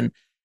illusion,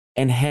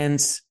 and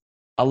hence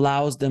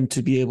allows them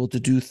to be able to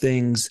do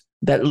things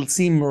that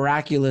seem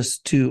miraculous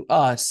to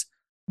us,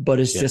 but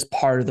it's just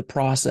part of the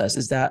process.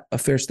 Is that a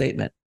fair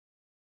statement?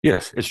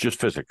 Yes, it's just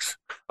physics.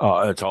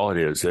 That's all it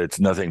is. It's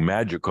nothing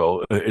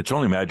magical. It's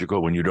only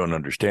magical when you don't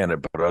understand it.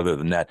 But other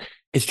than that,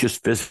 it's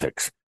just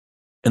physics.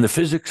 And the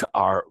physics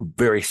are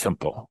very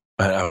simple.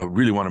 I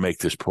really want to make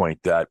this point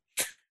that,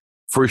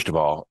 first of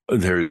all,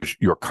 there's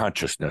your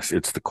consciousness.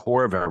 It's the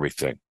core of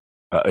everything.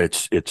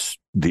 It's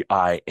the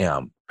I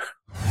am.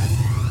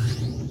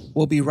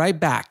 We'll be right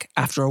back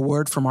after a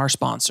word from our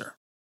sponsor.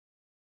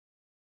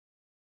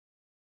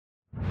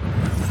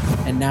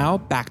 And now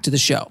back to the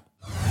show.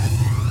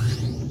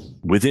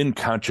 Within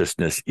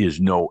consciousness is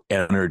no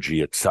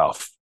energy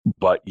itself,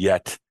 but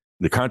yet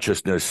the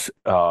consciousness,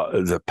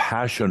 the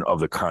passion of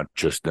the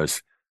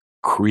consciousness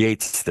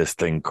creates this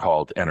thing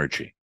called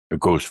energy. It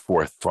goes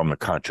forth from the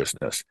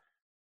consciousness.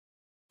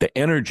 The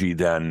energy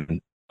then,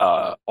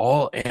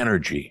 all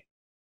energy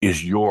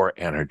is your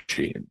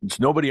energy. It's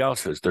nobody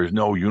else's. There's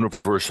no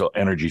universal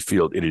energy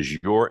field. It is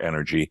your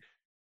energy.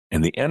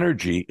 And the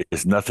energy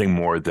is nothing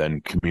more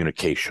than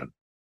communication.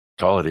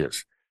 That's all it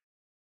is.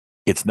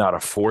 It's not a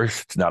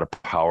force. It's not a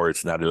power.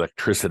 It's not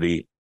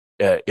electricity.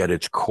 At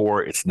its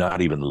core, it's not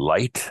even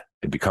light.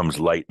 It becomes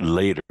light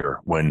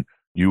later when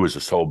you as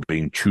a soul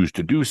being choose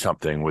to do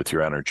something with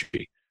your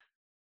energy.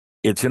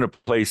 It's in a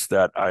place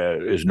that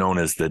is known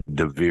as the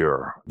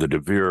Devir. The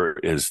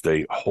Devir is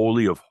the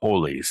holy of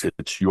holies.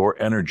 It's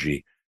your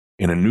energy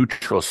in a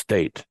neutral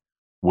state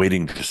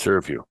waiting to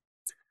serve you.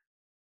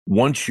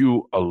 Once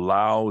you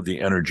allow the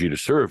energy to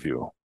serve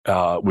you,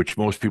 which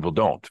most people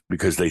don't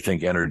because they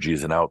think energy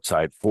is an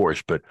outside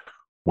force, but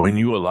when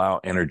you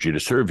allow energy to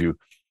serve you,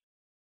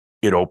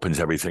 it opens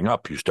everything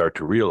up. You start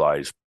to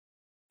realize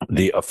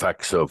the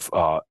effects of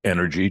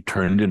energy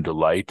turned into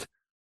light,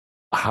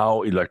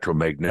 how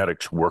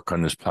electromagnetics work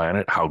on this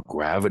planet, how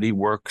gravity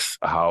works,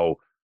 how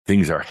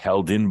things are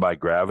held in by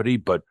gravity.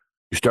 But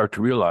you start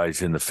to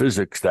realize in the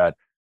physics that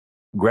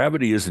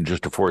gravity isn't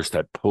just a force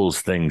that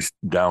pulls things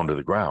down to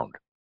the ground.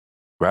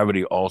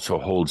 Gravity also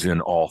holds in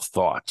all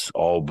thoughts,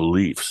 all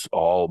beliefs,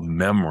 all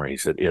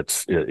memories.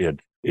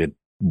 It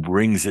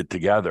brings it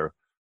together.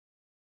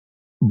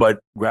 But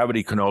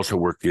gravity can also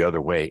work the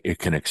other way. It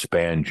can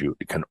expand you.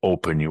 It can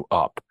open you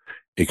up.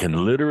 It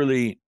can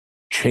literally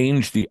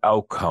change the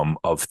outcome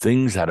of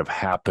things that have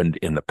happened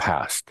in the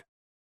past.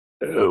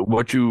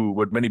 What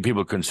many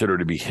people consider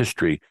to be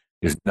history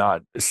is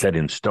not set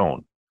in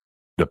stone.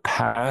 The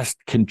past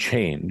can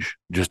change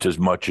just as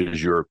much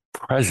as your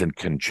present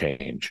can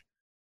change.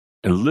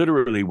 And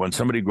literally, when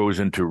somebody goes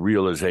into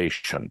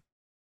realization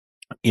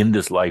in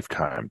this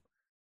lifetime,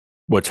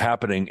 what's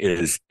happening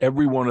is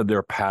every one of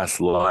their past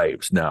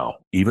lives now,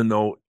 even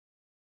though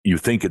you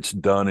think it's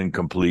done and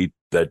complete,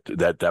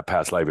 that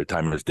past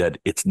lifetime is dead,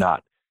 it's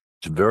not.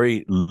 It's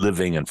very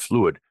living and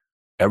fluid.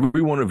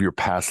 Every one of your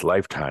past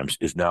lifetimes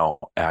is now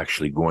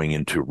actually going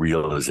into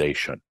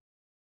realization.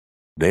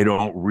 They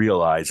don't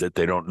realize it.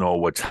 They don't know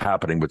what's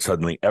happening, but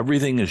suddenly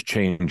everything is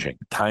changing.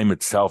 Time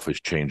itself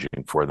is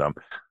changing for them.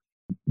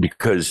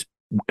 Because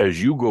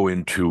as you go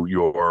into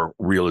your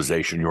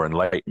realization, your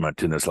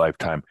enlightenment in this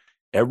lifetime,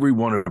 every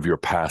one of your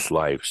past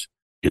lives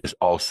is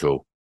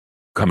also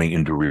coming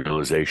into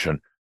realization.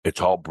 It's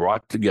all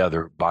brought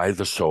together by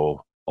the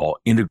soul, all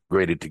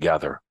integrated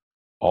together.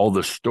 All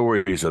the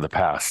stories of the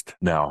past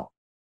now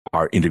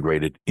are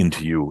integrated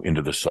into you,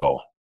 into the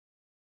soul.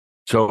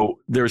 So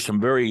there's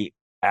some very,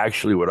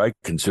 actually what I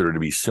consider to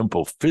be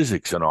simple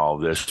physics in all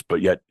of this,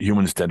 but yet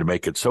humans tend to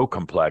make it so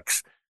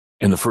complex.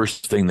 And the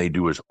first thing they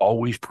do is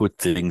always put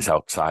things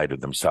outside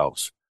of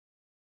themselves.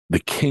 The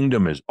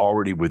kingdom is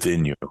already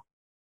within you.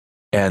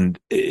 And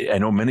I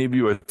know many of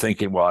you are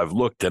thinking, well, I've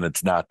looked and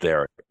it's not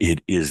there.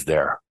 It is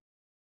there.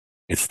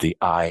 It's the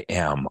I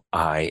am,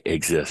 I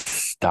exist.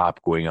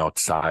 Stop going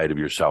outside of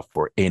yourself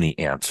for any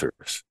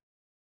answers.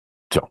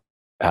 So,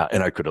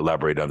 and I could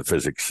elaborate on the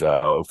physics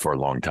for a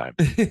long time.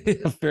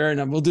 Fair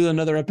enough. We'll do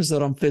another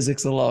episode on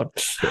physics alone.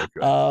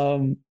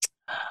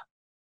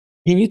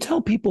 Can you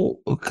tell people,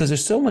 because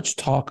there's so much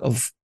talk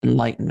of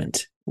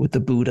enlightenment with the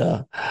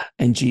Buddha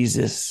and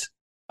Jesus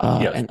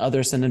and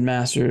other ascended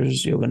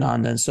masters,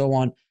 Yogananda and so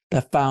on,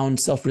 that found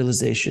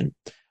self-realization.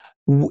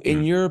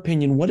 In your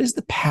opinion, what is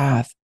the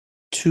path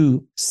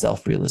to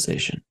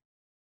self-realization?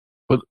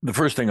 Well, the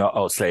first thing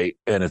I'll say,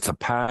 and it's a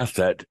path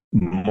that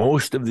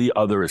most of the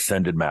other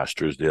ascended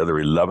masters, the other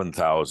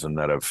 11,000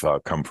 that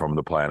have come from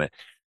the planet,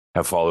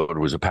 have followed,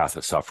 was a path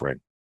of suffering.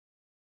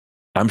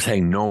 I'm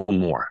saying no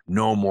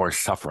more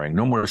suffering,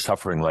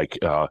 like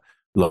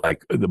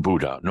the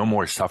Buddha, no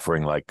more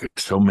suffering like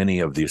so many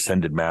of the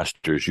ascended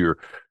masters.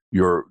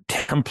 Your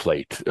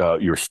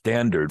template, your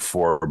standard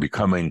for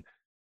becoming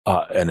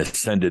an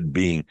ascended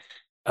being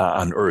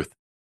on Earth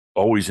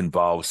always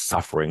involves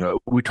suffering.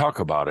 We talk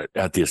about it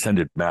at the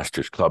Ascended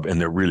Masters Club, and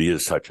there really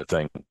is such a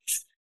thing.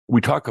 We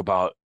talk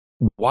about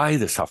why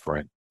the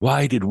suffering.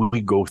 Why did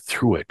we go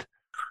through it?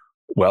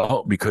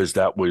 Well, because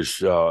that was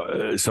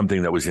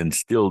something that was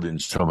instilled in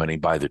so many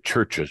by the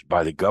churches,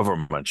 by the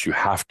governments. You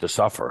have to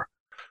suffer.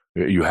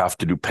 You have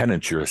to do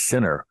penance. You're a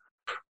sinner,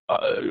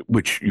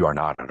 which you are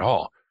not at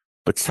all.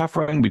 But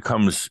suffering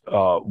becomes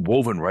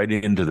woven right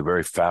into the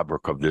very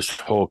fabric of this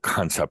whole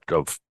concept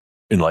of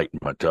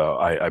enlightenment.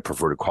 I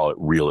prefer to call it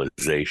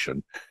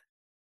realization.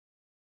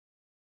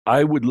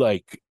 I would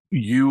like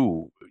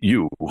you,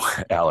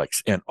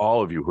 Alex, and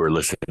all of you who are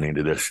listening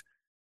to this,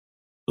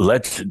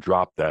 let's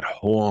drop that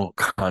whole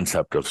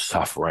concept of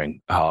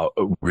suffering,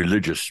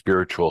 religious,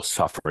 spiritual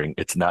suffering.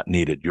 It's not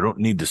needed. You don't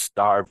need to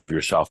starve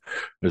yourself.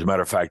 As a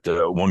matter of fact,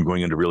 one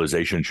going into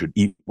realization should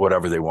eat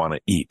whatever they want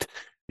to eat.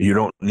 You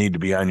don't need to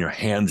be on your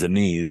hands and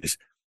knees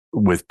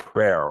with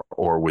prayer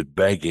or with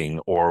begging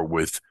or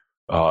with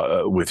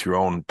your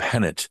own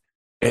penance.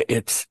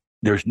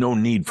 There's no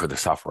need for the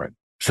suffering.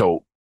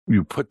 So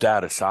you put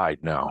that aside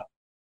now.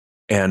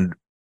 And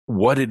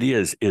what it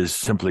is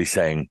simply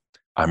saying,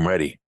 I'm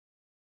ready.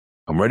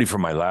 I'm ready for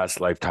my last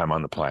lifetime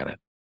on the planet.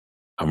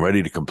 I'm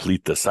ready to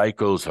complete the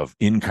cycles of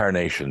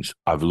incarnations.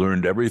 I've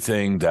learned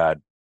everything that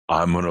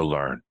I'm going to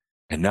learn.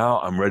 And now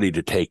I'm ready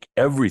to take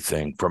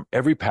everything from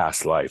every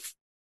past life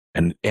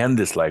and end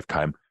this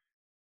lifetime,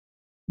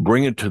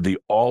 bring it to the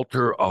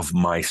altar of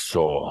my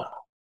soul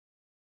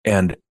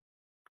and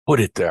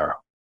put it there.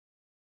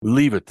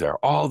 Leave it there.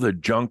 All the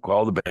junk,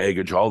 all the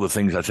baggage, all the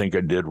things I think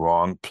I did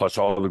wrong, plus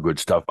all the good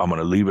stuff, I'm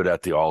going to leave it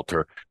at the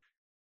altar.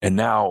 And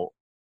now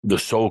the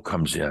soul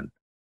comes in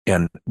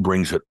and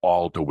brings it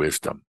all to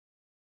wisdom.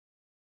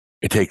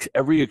 It takes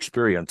every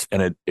experience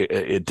and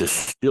it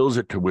distills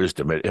it to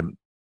wisdom.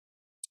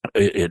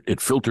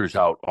 It filters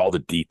out all the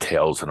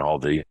details and all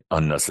the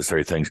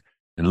unnecessary things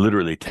and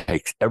literally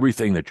takes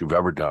everything that you've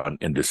ever done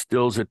and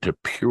distills it to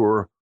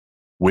pure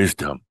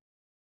wisdom.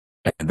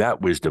 And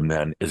that wisdom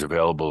then is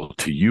available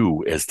to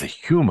you as the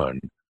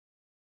human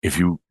if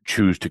you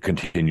choose to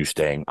continue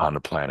staying on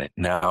the planet.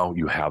 Now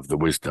you have the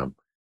wisdom.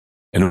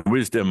 And the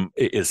wisdom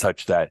is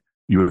such that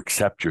you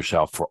accept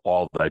yourself for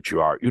all that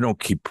you are. You don't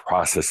keep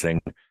processing,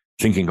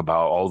 thinking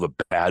about all the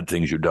bad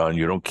things you've done.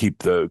 You don't keep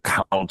the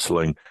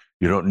counseling.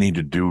 You don't need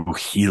to do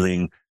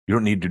healing. You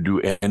don't need to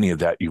do any of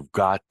that. You've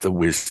got the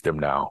wisdom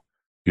now.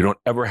 You don't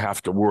ever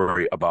have to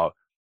worry about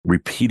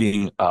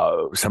repeating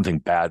something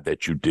bad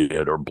that you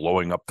did or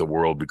blowing up the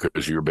world because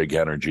of your big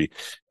energy.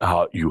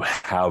 You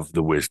have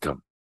the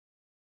wisdom.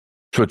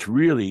 So it's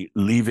really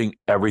leaving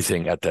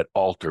everything at that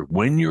altar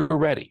when you're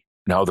ready.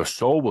 Now, the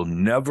soul will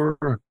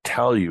never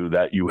tell you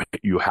that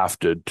you have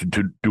to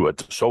do it.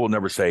 The soul will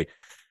never say,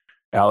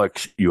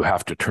 Alex, you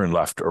have to turn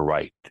left or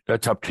right.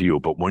 That's up to you.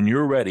 But when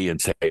you're ready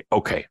and say,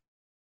 okay,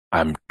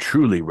 I'm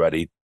truly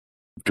ready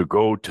to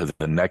go to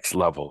the next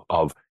level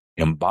of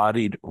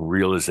embodied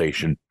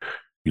realization,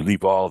 you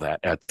leave all that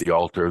at the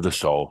altar of the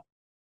soul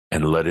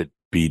and let it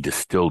be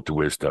distilled to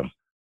wisdom.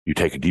 You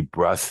take a deep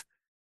breath.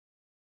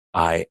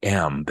 I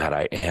am that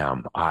I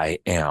am. I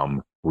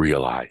am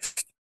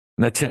realized.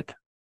 And that's it.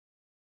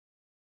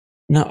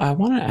 Now, I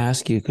want to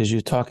ask you, because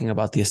you're talking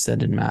about the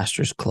Ascended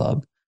Masters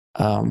Club,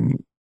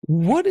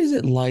 what is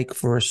it like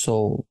for a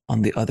soul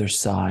on the other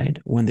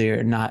side when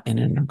they're not in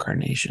an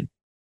incarnation?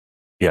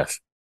 Yes.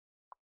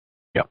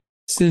 Yeah.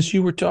 Since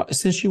you were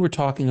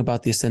talking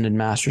about the Ascended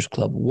Masters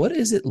Club, what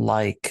is it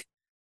like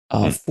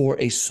for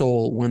a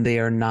soul when they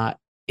are not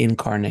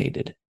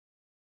incarnated?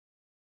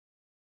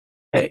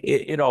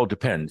 It all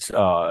depends.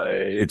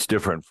 It's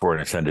different for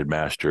an ascended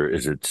master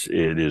as it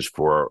is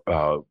for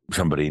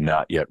somebody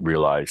not yet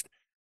realized.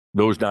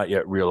 Those not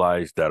yet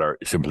realized that are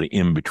simply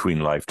in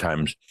between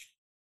lifetimes,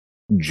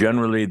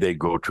 generally they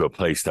go to a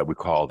place that we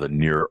call the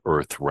near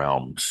earth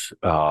realms.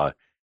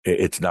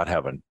 It's not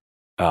heaven.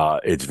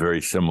 It's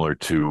very similar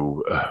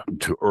to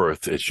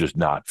earth. It's just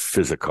not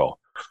physical.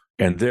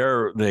 And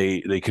there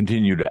they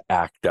continue to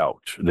act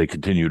out. They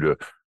continue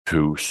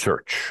to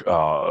search,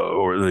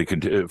 or they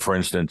can, for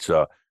instance,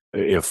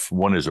 if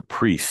one is a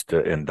priest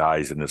and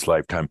dies in this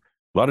lifetime,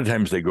 a lot of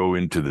times they go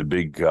into the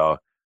big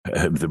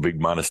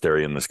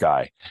monastery in the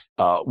sky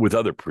with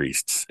other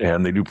priests,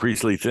 and they do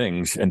priestly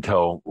things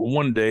until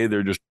one day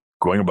they're just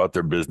going about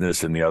their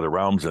business in the other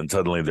realms, and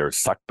suddenly they're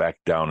sucked back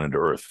down into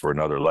earth for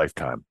another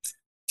lifetime.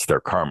 It's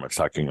their karma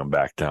sucking them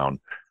back down.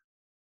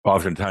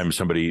 Oftentimes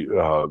somebody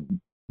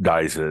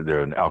dies,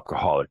 they're an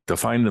alcoholic. They'll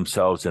find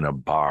themselves in a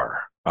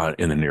bar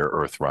in the near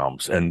earth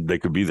realms, and they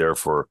could be there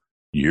for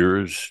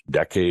years,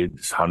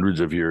 decades,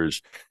 hundreds of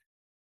years.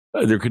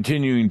 They're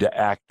continuing to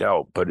act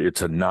out, but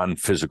it's a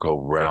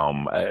non-physical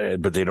realm,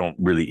 but they don't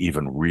really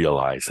even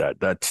realize that.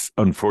 That's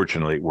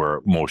unfortunately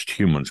where most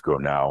humans go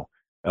now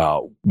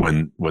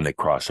when they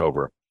cross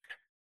over.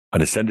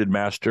 An ascended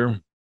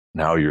master,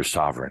 now you're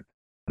sovereign.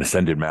 An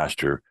ascended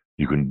master,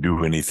 you can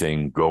do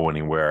anything, go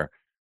anywhere.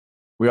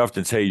 We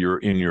often say you're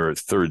in your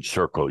third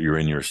circle, you're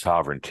in your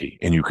sovereignty,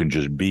 and you can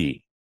just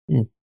be.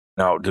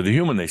 Now, to the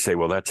human, they say,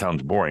 well, that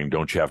sounds boring.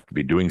 Don't you have to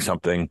be doing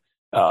something?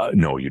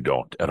 No, you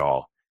don't at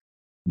all.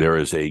 There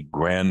is a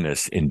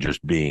grandness in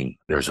just being.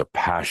 There's a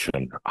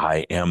passion.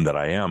 I am that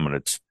I am. And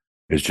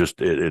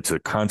it's a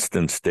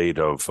constant state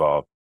of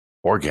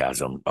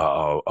orgasm,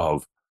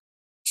 of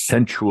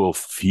sensual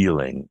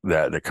feeling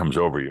that comes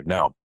over you.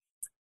 Now,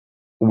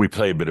 we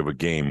play a bit of a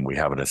game. We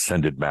have an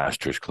Ascended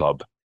Masters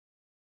Club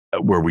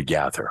where we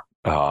gather.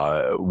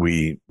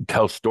 We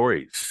tell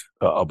stories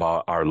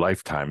about our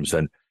lifetimes.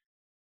 And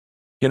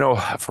you know,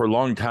 for a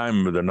long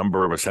time, the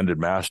number of ascended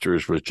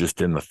masters was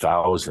just in the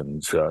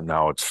thousands.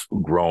 Now it's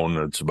grown.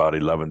 It's about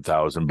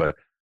 11,000, but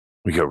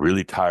we got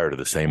really tired of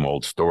the same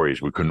old stories.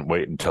 We couldn't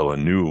wait until a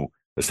new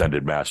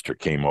Ascended Master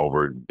came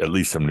over, at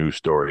least some news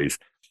stories.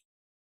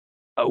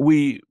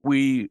 We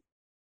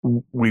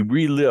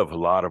relive a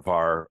lot of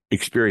our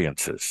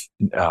experiences,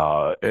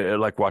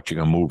 like watching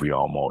a movie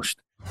almost.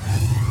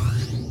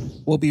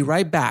 We'll be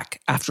right back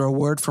after a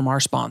word from our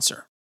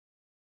sponsor.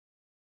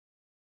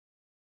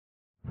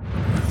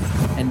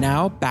 And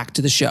now back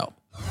to the show.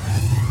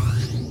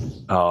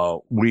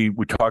 We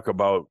talk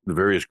about the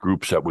various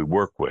groups that we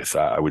work with.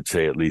 I would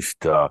say at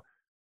least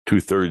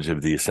 2/3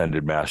 of the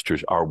Ascended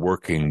Masters are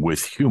working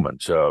with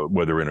humans,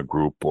 whether in a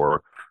group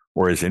or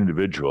as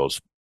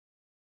individuals.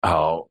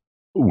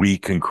 We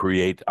can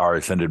create our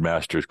Ascended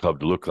Masters Club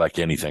to look like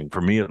anything.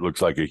 For me, it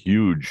looks like a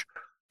huge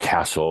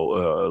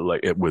castle,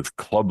 with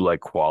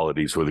club-like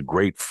qualities, with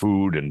great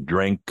food and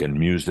drink and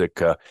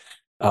music.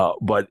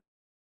 But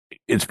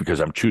it's because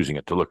I'm choosing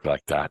it to look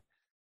like that.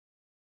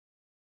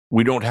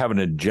 We don't have an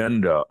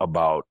agenda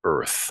about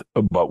Earth,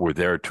 but we're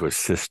there to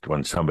assist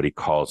when somebody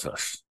calls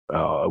us.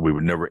 We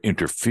would never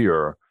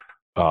interfere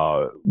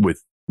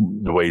with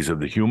the ways of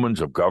the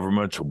humans, of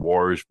governments, of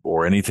wars,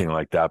 or anything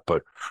like that.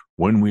 But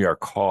when we are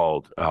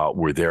called,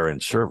 we're there in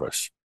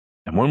service.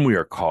 And when we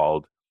are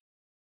called,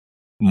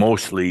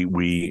 mostly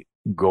we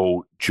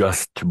go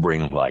just to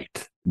bring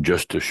light,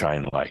 just to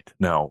shine light.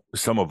 Now,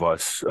 some of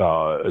us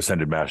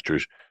Ascended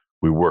Masters,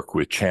 we work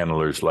with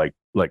channelers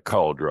like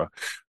Cauldre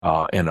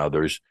and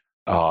others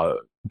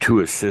to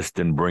assist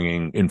in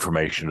bringing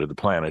information to the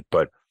planet.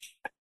 But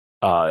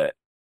I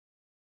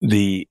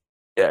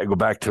go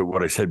back to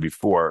what I said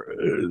before.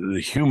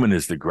 The human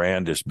is the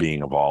grandest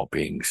being of all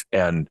beings.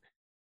 And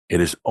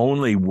it is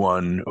only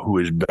one who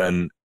has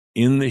been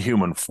in the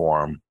human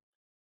form,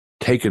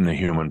 taken the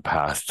human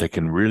path, that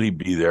can really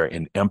be there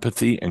in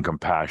empathy and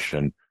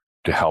compassion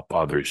to help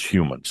others,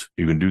 humans.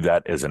 You can do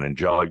that as an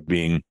angelic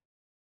being,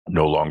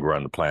 no longer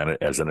on the planet,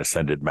 as an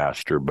Ascended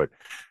Master. But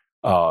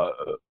I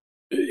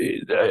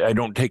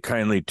don't take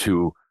kindly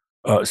to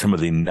some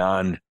of the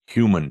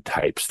non-human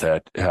types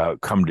that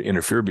come to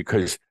interfere,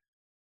 because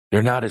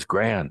they're not as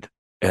grand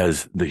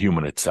as the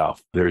human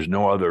itself. There's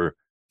no other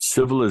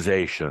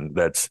civilization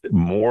that's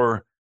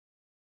more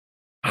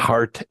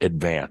heart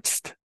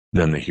advanced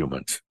than the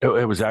humans.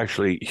 It was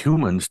actually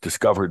humans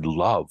discovered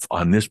love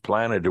on this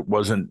planet. It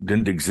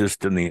didn't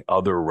exist in the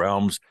other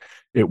realms.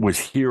 It was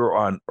here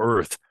on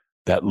Earth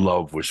that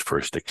love was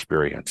first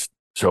experienced.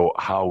 So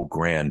how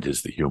grand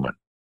is the human?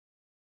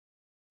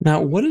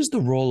 Now, what is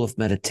the role of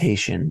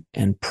meditation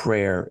and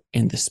prayer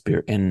in the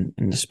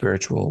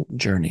spiritual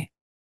journey?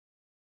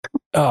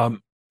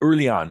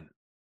 Early on,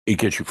 it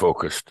gets you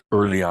focused.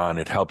 Early on,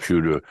 it helps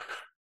you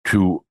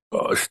to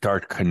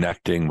start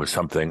connecting with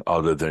something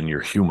other than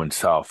your human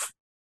self.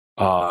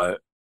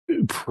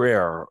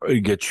 Prayer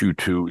gets you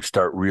to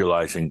start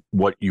realizing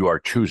what you are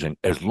choosing,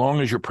 as long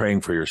as you're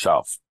praying for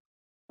yourself.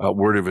 A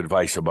word of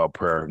advice about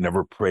prayer: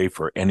 never pray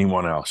for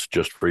anyone else,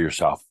 just for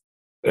yourself.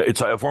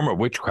 It's a form of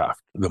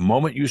witchcraft. The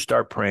moment you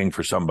start praying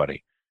for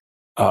somebody,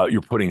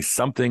 you're putting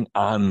something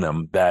on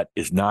them that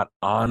is not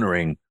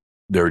honoring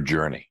their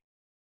journey.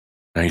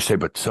 Now you say,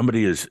 but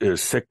somebody is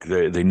sick,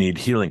 they need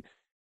healing.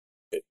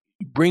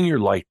 Bring your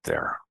light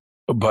there,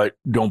 but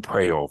don't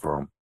pray over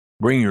them.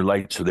 Bring your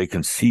light so they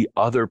can see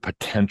other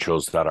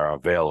potentials that are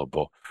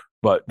available.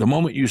 But the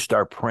moment you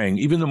start praying,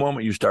 even the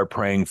moment you start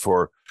praying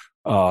for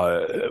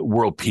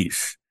world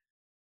peace,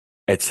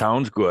 it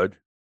sounds good.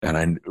 And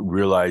I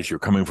realize you're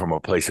coming from a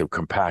place of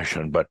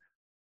compassion, but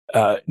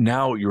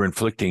now you're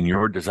inflicting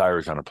your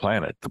desires on a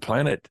planet.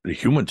 The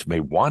humans may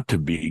want to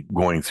be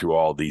going through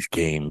all these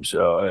games,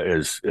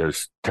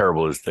 as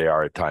terrible as they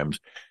are at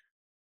times.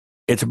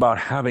 It's about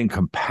having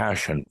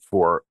compassion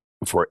for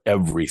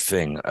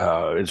everything.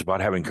 It's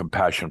about having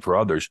compassion for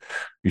others.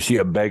 You see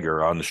a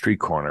beggar on the street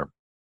corner.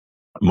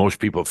 Most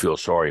people feel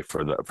sorry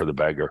for the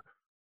beggar.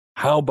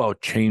 How about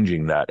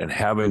changing that and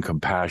having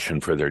compassion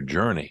for their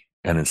journey,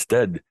 and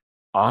instead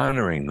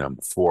honoring them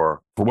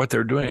for what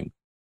they're doing?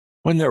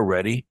 When they're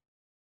ready,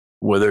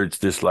 whether it's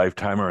this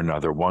lifetime or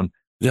another one,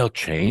 they'll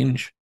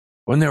change.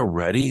 When they're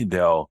ready,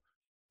 they'll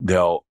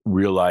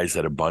realize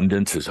that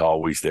abundance is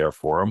always there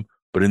for them.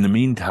 But in the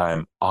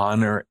meantime,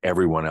 honor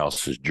everyone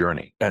else's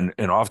journey. And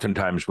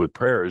oftentimes with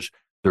prayers,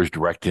 there's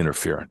direct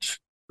interference.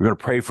 You're going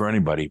to pray for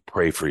anybody,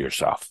 pray for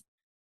yourself.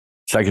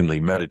 Secondly,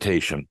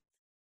 meditation.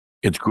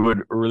 It's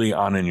good early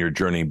on in your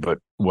journey, but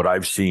what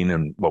I've seen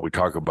and what we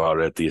talk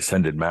about at the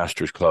Ascended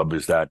Masters Club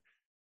is that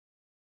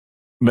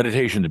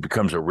meditation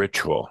becomes a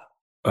ritual.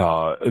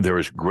 There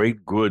is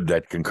great good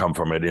that can come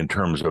from it in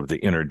terms of the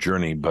inner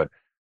journey, but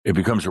it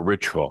becomes a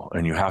ritual,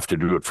 and you have to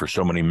do it for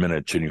so many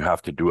minutes, and you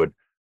have to do it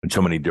in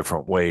so many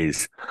different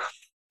ways.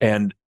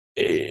 And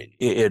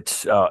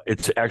it's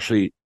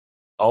actually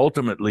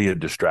ultimately a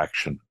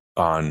distraction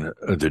on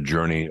the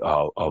journey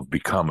of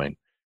becoming.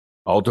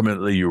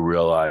 Ultimately, you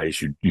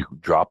realize you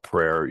drop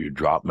prayer, you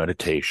drop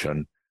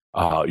meditation,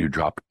 you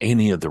drop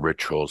any of the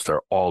rituals.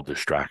 They're all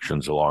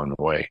distractions along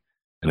the way.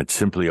 And it's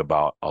simply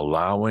about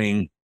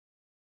allowing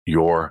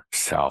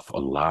yourself,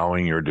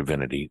 allowing your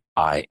divinity.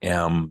 I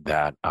am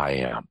that I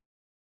am.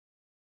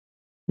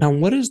 Now,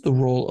 what is the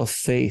role of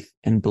faith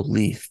and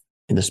belief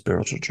in the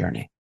spiritual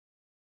journey?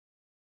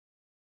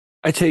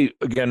 I'd say,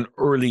 again,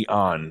 early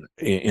on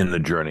in the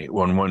journey,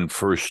 when one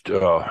first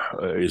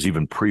is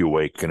even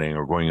pre-awakening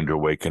or going into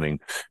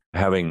awakening,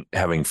 having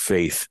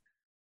faith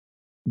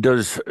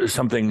does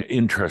something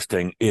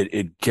interesting.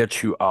 It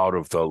gets you out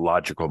of the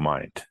logical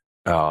mind.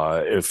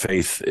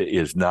 Faith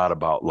is not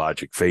about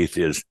logic. Faith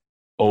is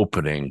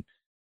opening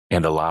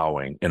and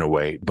allowing in a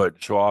way. But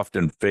so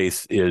often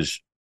faith is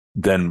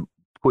then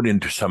put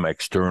into some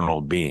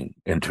external being,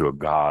 into a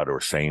God or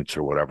saints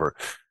or whatever.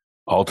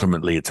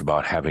 Ultimately, it's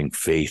about having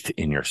faith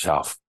in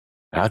yourself.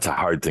 That's a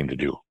hard thing to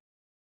do.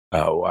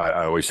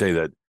 I always say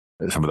that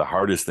some of the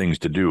hardest things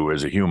to do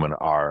as a human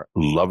are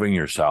loving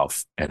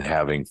yourself and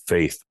having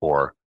faith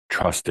or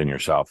trust in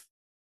yourself.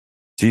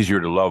 It's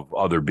easier to love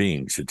other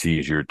beings. It's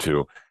easier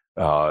to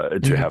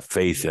have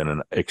faith in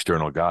an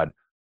external God.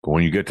 But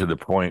when you get to the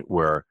point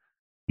where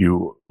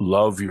you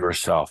love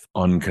yourself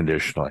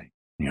unconditionally,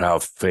 you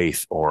have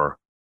faith or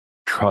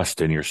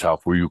trust in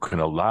yourself, where you can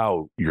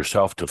allow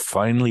yourself to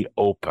finally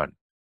open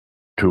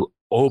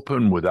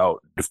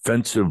without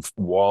defensive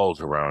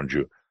walls around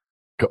you,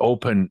 to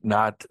open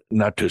not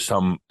to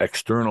some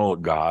external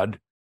God,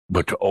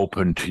 but to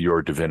open to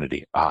your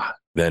divinity.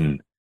 Then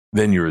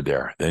you're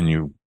there. Then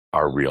you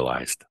are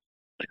realized.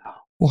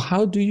 Well,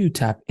 how do you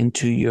tap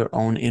into your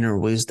own inner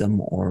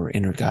wisdom or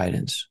inner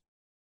guidance?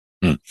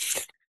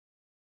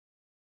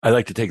 I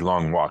like to take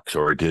long walks,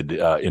 or did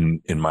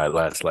in my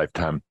last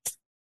lifetime.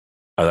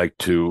 I like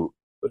to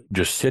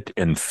just sit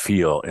and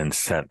feel and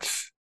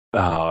sense.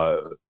 I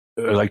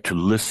like to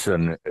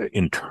listen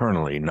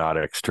internally, not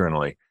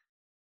externally.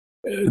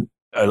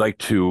 I like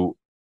to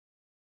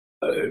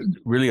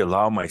really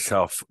allow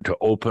myself to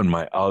open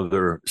my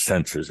other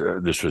senses.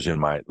 This was in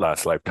my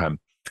last lifetime.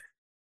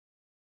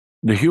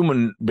 The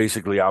human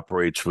basically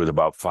operates with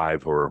about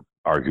 5 or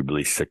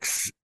arguably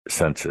 6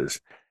 senses.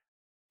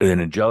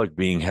 An angelic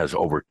being has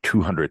over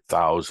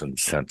 200,000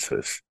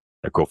 senses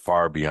that go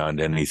far beyond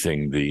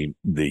anything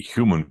the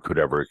human could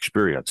ever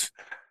experience.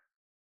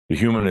 The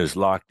human is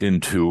locked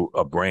into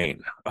a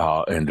brain,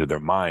 into their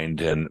mind,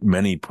 and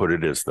many put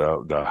it as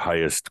the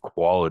highest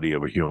quality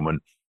of a human,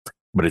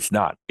 but it's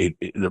not.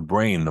 The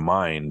brain, the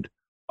mind,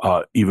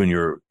 even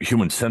your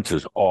human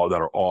senses, all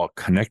that are all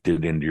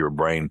connected into your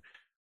brain,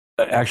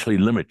 actually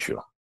limit you.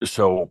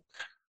 So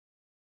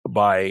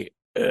by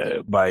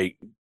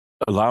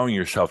allowing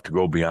yourself to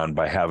go beyond,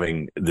 by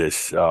having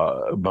this,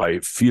 by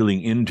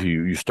feeling into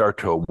you, you start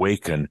to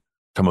awaken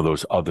some of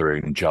those other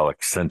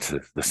angelic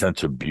senses, the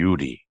sense of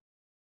beauty,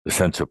 the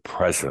sense of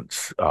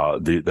presence,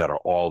 that are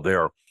all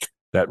there,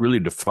 that really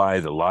defy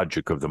the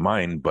logic of the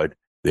mind, but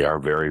they are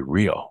very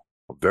real,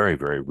 very,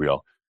 very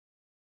real.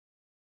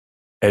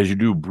 As you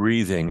do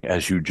breathing,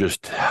 as you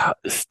just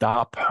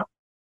stop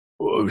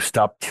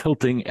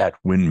tilting at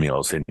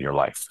windmills in your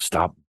life,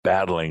 stop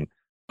battling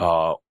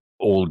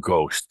old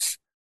ghosts.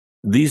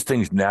 These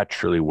things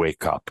naturally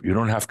wake up. You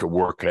don't have to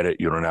work at it.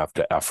 You don't have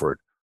to effort.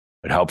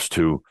 It helps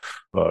to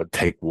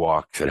take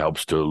walks. It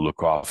helps to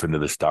look off into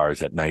the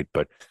stars at night.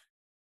 But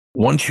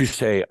once you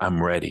say,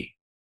 I'm ready,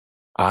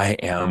 I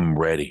am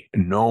ready,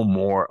 no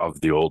more of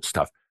the old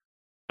stuff,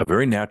 a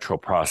very natural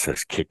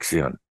process kicks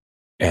in,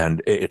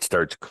 and it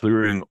starts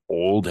clearing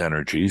old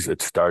energies.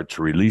 It starts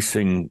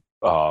releasing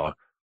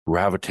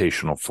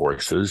gravitational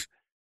forces.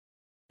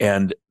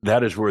 And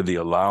that is where the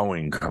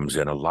allowing comes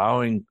in,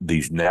 allowing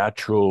these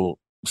natural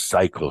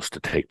cycles to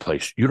take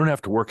place. You don't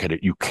have to work at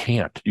it. You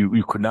can't.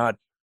 You could not.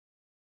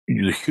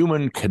 The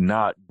human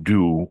cannot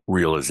do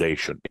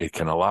realization. It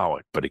can allow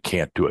it, but it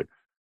can't do it.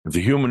 If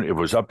it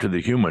was up to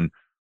the human,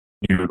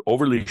 you'd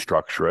overly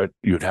structure it.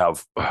 You'd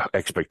have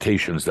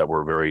expectations that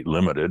were very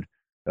limited,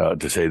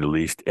 to say the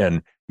least,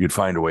 and you'd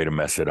find a way to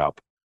mess it up.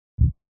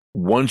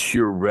 Once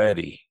you're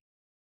ready,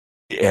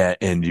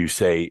 and you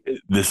say,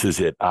 this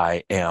is it,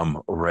 I am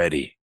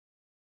ready,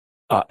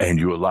 and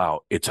you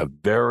allow, it's a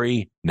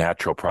very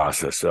natural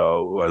process.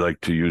 So I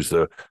like to use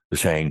the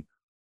saying,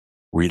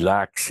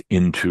 relax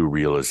into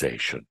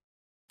realization.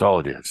 That's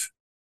all it is.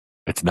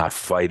 It's not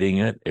fighting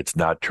it. It's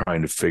not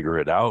trying to figure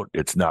it out.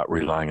 It's not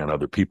relying on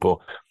other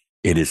people.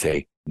 It is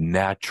a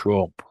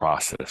natural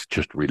process.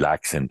 Just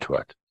relax into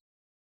it.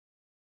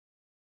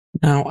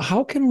 Now,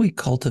 how can we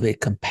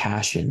cultivate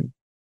compassion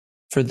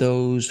for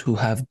those who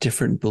have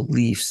different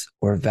beliefs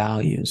or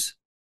values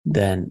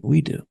than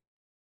we do?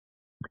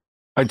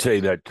 I'd say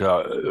that,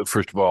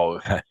 first of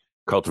all,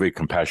 cultivate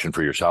compassion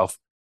for yourself.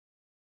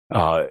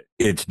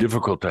 It's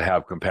difficult to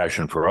have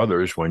compassion for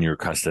others when you're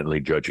constantly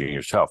judging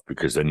yourself,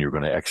 because then you're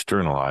going to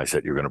externalize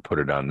it. You're going to put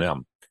it on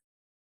them.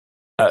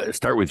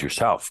 Start with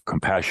yourself,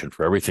 compassion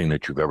for everything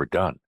that you've ever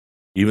done,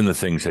 even the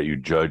things that you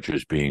judge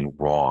as being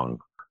wrong,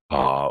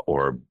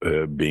 or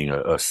being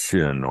a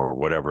sin or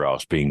whatever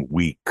else, being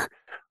weak.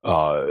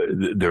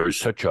 There is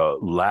such a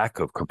lack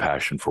of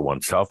compassion for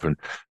oneself, and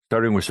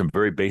starting with some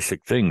very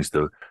basic things,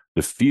 the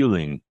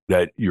feeling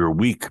that you're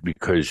weak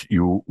because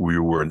you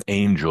were an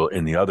angel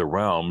in the other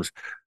realms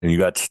and you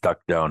got stuck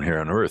down here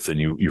on earth and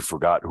you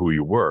forgot who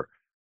you were.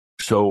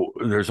 So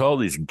there's all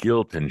these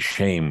guilt and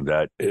shame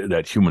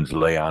that humans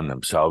lay on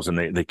themselves, and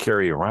they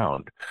carry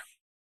around.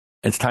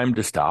 It's time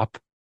to stop,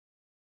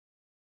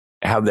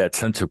 have that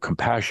sense of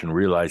compassion,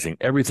 realizing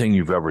everything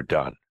you've ever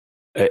done,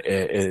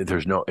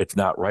 it's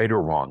not right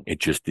or wrong. It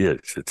just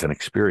is. It's an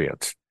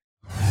experience.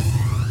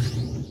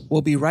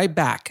 We'll be right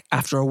back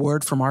after a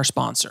word from our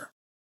sponsor.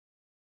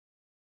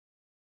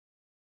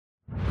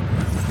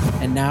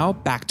 And now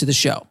back to the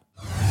show.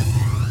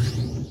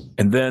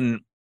 And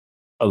then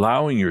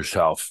allowing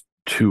yourself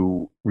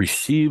to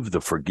receive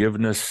the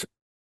forgiveness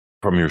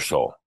from your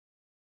soul.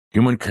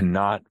 Human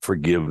cannot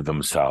forgive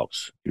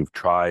themselves. You've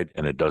tried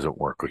and it doesn't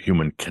work. A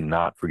human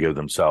cannot forgive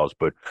themselves.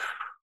 But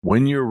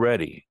when you're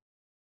ready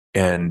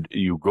and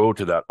you go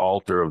to that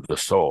altar of the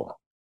soul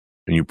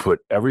and you put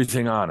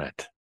everything on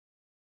it,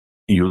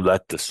 you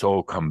let the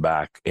soul come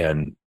back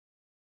and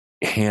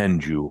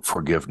hand you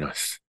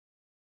forgiveness.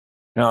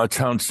 Now, it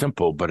sounds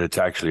simple, but it's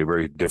actually a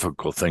very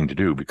difficult thing to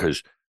do,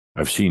 because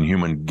I've seen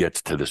human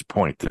gets to this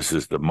point. This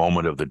is the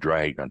moment of the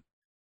dragon.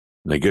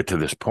 They get to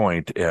this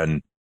point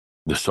and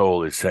the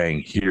soul is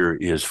saying, here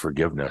is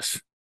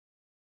forgiveness.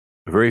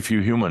 Very few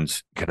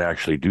humans can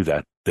actually do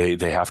that. They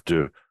have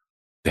to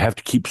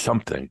keep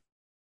something.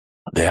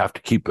 They have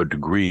to keep a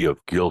degree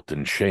of guilt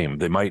and shame.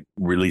 They might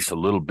release a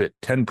little bit,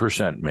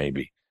 10%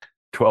 maybe,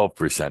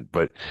 12%,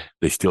 but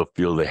they still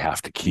feel they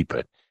have to keep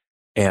it.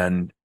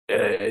 And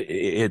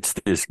it's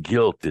this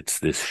guilt, it's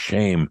this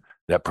shame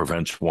that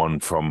prevents one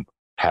from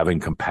having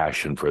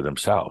compassion for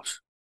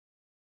themselves.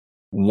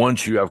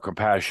 Once you have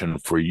compassion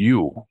for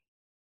you,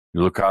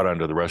 you look out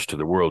onto the rest of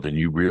the world and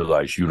you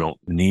realize you don't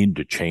need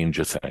to change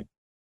a thing.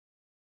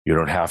 You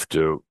don't have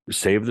to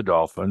save the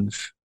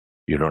dolphins.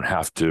 You don't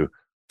have to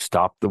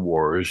stop the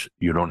wars.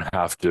 You don't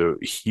have to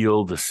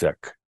heal the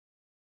sick.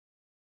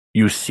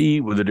 You see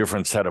with a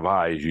different set of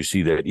eyes, you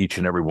see that each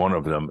and every one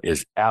of them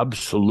is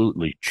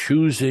absolutely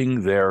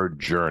choosing their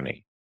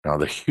journey. Now,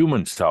 the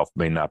human self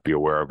may not be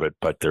aware of it,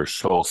 but their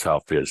soul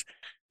self is.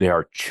 They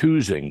are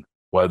choosing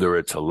whether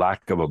it's a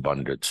lack of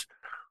abundance.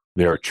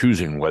 They are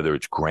choosing whether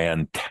it's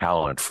grand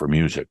talent for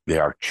music. They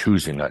are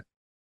choosing it.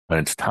 And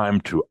it's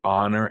time to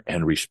honor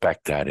and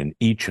respect that in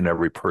each and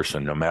every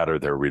person, no matter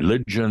their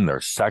religion,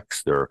 their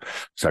sex, their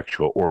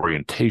sexual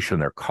orientation,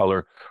 their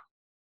color,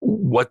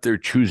 what they're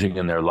choosing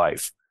in their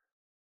life.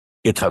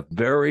 It's a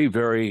very,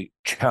 very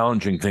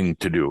challenging thing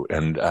to do.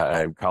 And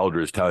Calder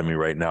is telling me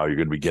right now, you're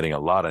going to be getting a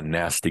lot of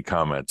nasty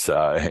comments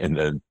in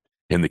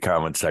the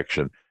comment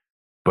section.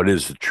 But it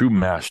is the true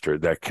master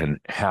that can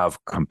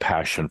have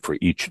compassion for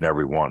each and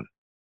every one.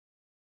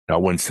 Now,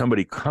 when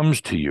somebody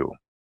comes to you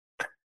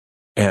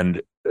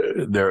and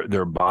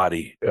their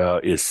body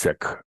is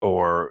sick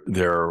or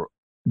they're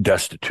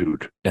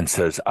destitute and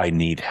says, I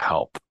need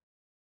help,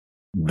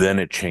 then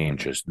it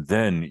changes.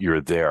 Then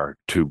you're there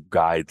to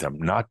guide them,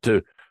 not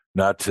to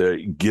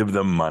give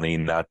them money,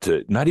 not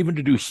even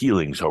to do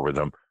healings over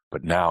them,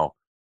 but now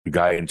the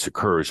guidance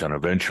occurs, and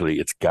eventually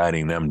it's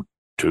guiding them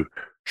to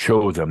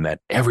show them that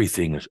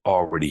everything is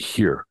already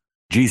here.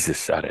 Jesus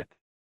said it.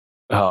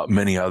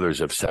 Many others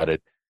have said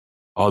it.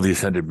 All the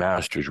ascended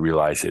masters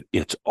realize it.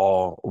 It's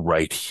all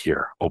right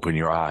here. Open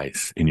your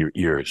eyes and your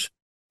ears,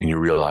 and you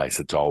realize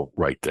it's all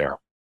right there.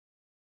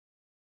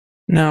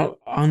 Now,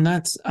 on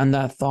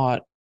that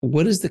thought,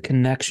 what is the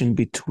connection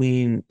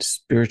between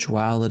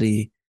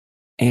spirituality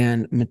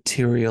and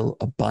material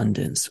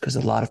abundance? Because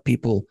a lot of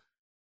people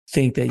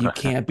think that you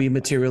can't be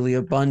materially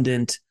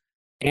abundant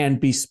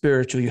and be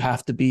spiritual. You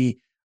have to be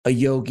a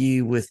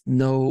yogi with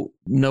no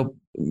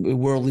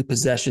worldly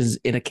possessions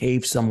in a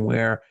cave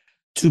somewhere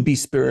to be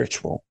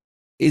spiritual.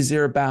 Is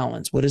there a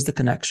balance? What is the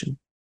connection?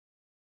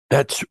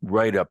 That's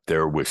right up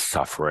there with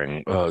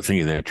suffering,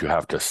 thinking that you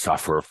have to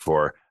suffer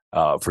for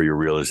your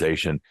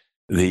realization.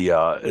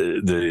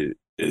 The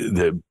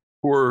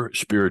poor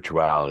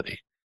spirituality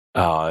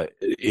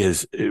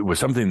it was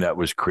something that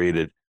was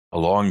created a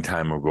long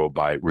time ago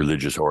by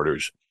religious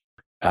orders,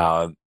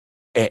 and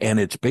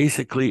it's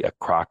basically a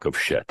crock of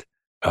shit.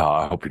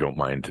 I hope you don't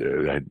mind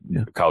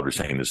Calder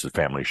saying this is a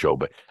family show,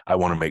 but I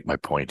want to make my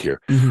point here.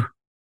 Mm-hmm.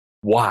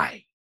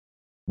 Why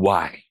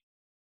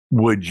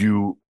would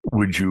you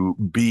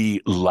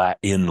be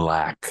in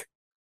lack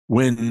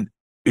when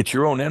it's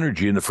your own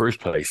energy in the first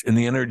place, and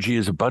the energy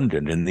is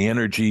abundant, and the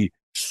energy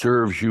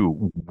serves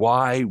you?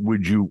 Why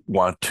would you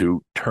want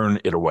to turn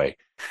it away?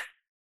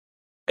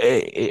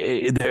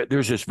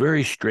 There's this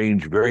very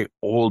strange, very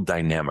old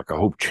dynamic. I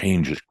hope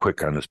change is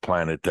quick on this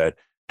planet, that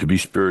to be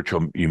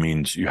spiritual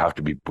means you have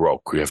to be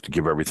broke. You have to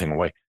give everything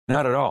away.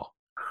 Not at all.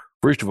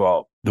 First of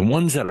all, the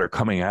ones that are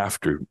coming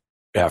after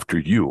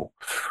you,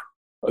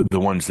 the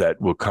ones that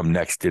will come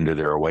next into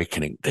their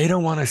awakening, they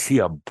don't want to see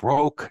a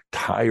broke,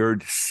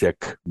 tired,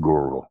 sick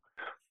guru.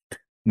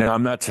 Now,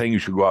 I'm not saying you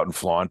should go out and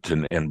flaunt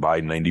and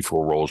buy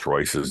 94 Rolls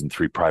Royces and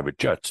 3 private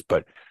jets,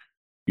 but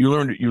you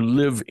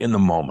live in the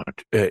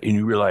moment, and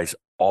you realize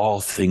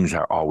all things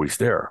are always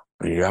there.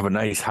 You have a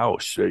nice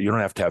house. You don't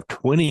have to have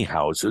 20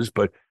 houses,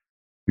 but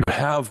you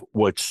have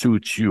what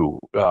suits you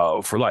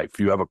for life.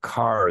 You have a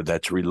car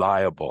that's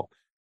reliable.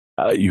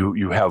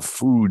 You have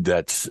food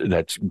that's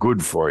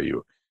good for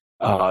you.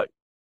 The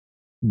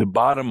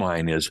bottom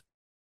line is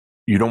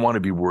you don't want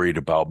to be worried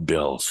about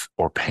bills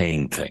or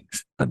paying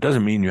things. That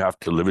doesn't mean you have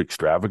to live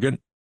extravagant,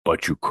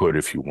 but you could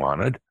if you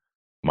wanted.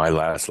 My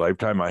last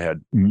lifetime, I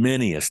had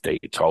many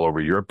estates all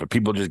over Europe, but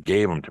people just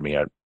gave them to me.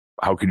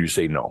 How could you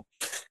say no?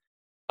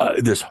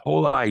 This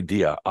whole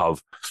idea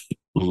of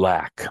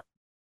lack,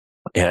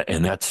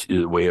 and that's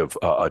a way of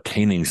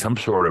attaining some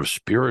sort of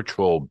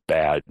spiritual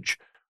badge,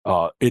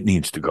 it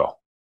needs to go.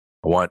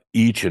 I want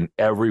each and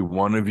every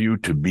one of you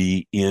to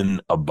be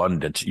in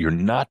abundance. You're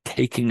not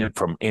taking it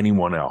from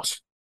anyone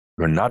else.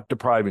 You're not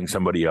depriving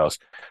somebody else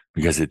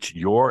because it's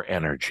your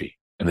energy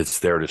and it's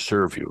there to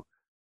serve you.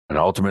 And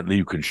ultimately,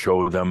 you can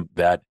show them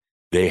that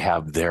they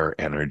have their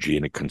energy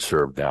and it can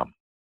serve them.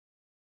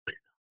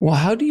 Well,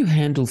 how do you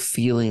handle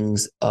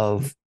feelings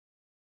of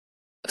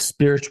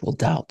spiritual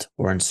doubt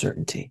or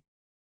uncertainty?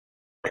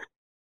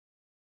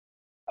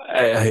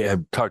 I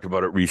talked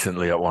about it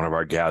recently at one of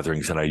our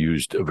gatherings, and I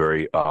used a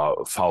very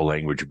foul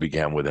language. It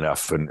began with an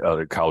F, and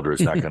Calder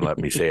is not going to let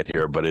me say it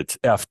here, but it's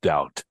F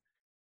doubt.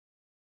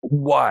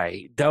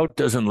 Why? Doubt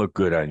doesn't look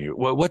good on you.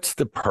 Well, what's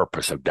the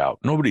purpose of doubt?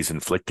 Nobody's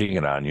inflicting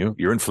it on you.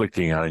 You're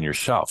inflicting it on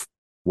yourself.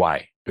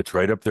 Why? It's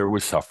right up there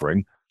with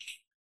suffering.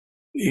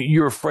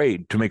 You're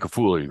afraid to make a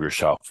fool of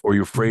yourself, or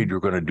you're afraid you're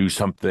going to do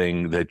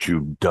something that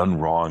you've done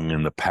wrong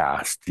in the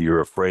past. You're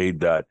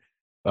afraid that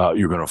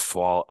you're going to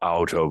fall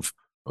out of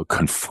a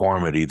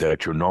conformity,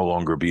 that you'll no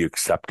longer be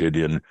accepted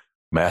in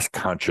mass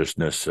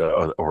consciousness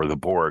or the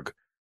Borg.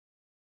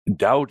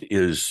 Doubt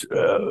is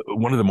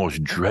one of the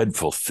most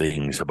dreadful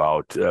things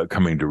about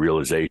coming to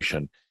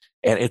realization.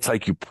 And it's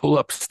like you pull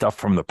up stuff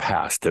from the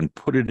past and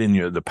put it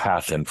in the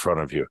path in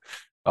front of you.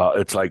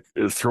 It's like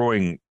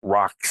throwing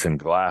rocks and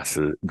glass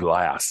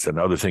and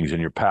other things in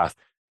your path.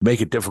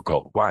 Make it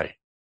difficult. Why?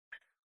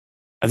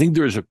 I think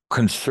there's a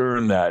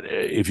concern that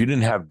if you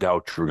didn't have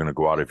doubt, you're going to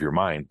go out of your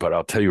mind. But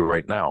I'll tell you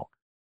right now,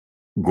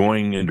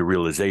 going into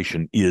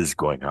realization is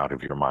going out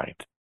of your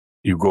mind.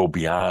 You go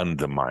beyond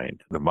the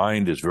mind. The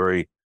mind is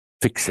very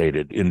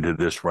fixated into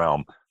this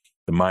realm.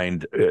 The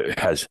mind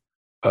has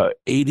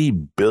 80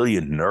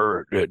 billion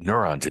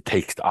neurons it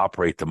takes to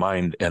operate the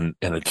mind, and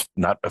it's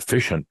not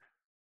efficient.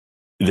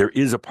 There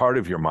is a part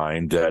of your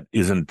mind that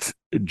isn't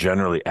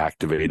generally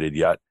activated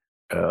yet,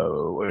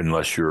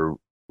 unless you're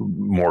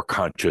more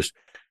conscious,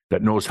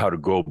 that knows how to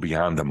go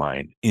beyond the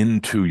mind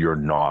into your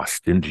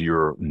Gnost, into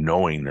your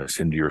knowingness,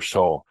 into your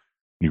soul.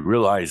 You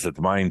realize that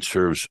the mind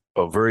serves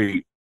a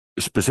very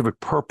specific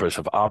purpose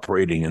of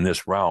operating in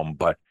this realm,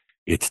 but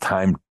it's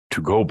time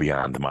to go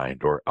beyond the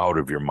mind or out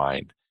of your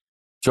mind.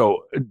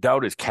 So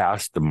doubt is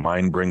cast. The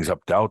mind brings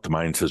up doubt. The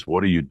mind says,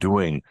 what are you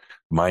doing?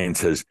 The mind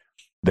says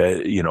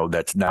that,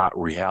 that's not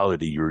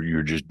reality.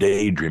 You're just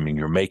daydreaming.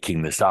 You're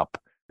making this up.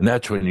 And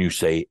that's when you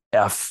say,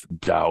 F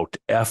doubt,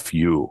 F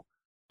you,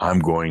 I'm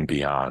going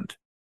beyond,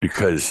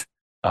 because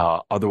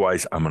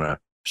otherwise I'm on a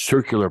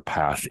circular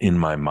path in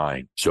my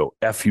mind. So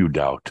F you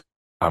doubt,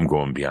 I'm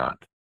going beyond.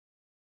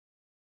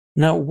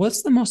 Now,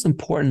 what's the most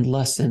important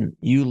lesson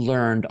you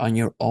learned on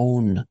your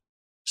own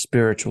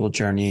spiritual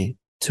journey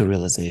to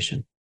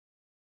realization?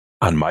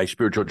 On my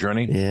spiritual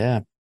journey?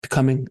 Yeah.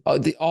 Becoming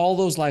all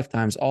those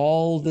lifetimes,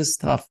 all this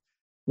stuff.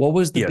 What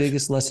was the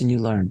biggest lesson you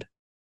learned?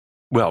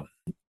 Well,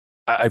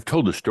 I've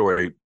told the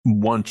story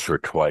once or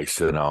twice,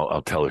 and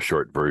I'll tell a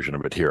short version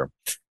of it here.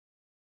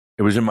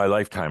 It was in my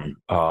lifetime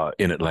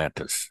in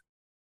Atlantis.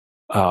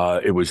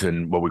 It was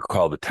in what we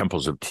call the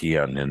temples of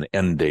Tien, in the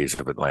end days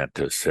of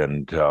Atlantis.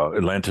 And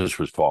Atlantis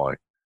was falling.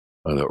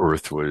 The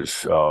earth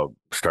was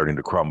starting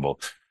to crumble.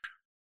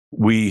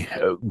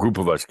 A group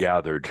of us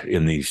gathered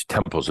in these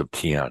temples of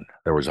Tien.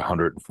 There was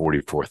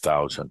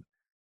 144,000.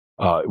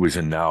 It was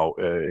in now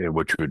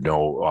what you would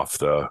know off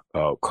the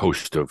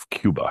coast of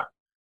Cuba.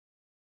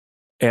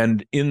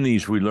 And in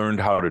these, we learned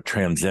how to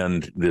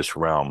transcend this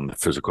realm, the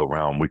physical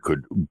realm. We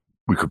could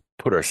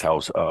put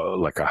ourselves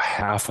like a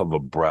half of a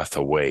breath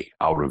away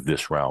out of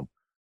this realm,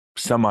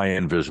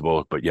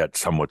 semi-invisible, but yet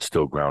somewhat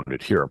still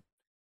grounded here.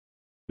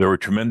 There were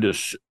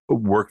tremendous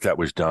work that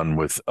was done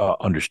with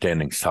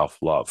understanding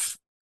self-love.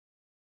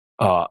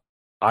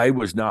 I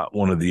was not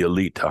one of the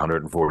elite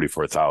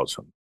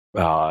 144,000.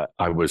 I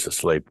was a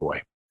slave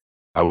boy.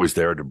 I was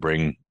there to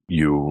bring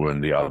you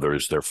and the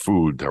others their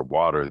food, their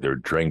water, their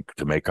drink,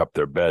 to make up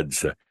their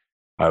beds.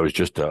 I was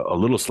just a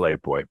little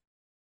slave boy.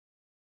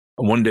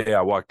 One day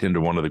I walked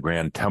into one of the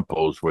grand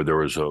temples where there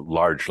was a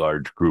large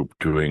group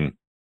doing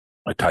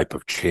a type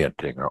of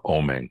chanting or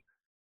oming.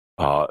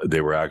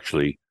 They were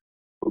actually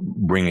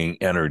bringing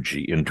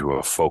energy into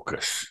a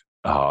focus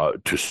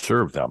to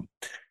serve them.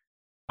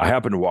 I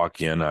happened to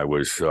walk in. I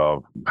was,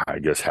 I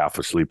guess, half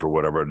asleep or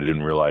whatever, and I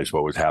didn't realize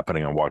what was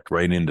happening. I walked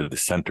right into the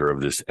center of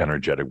this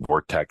energetic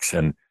vortex,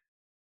 and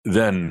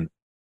then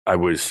I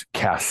was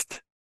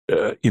cast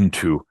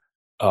into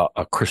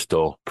a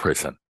crystal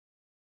prison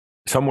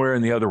somewhere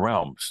in the other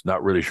realms.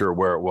 Not really sure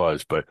where it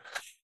was, but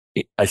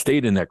I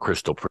stayed in that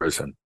crystal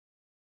prison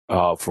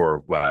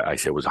for, well, I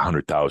say it was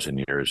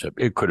 100,000 years.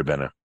 It could have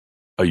been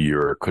a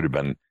year, it could have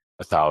been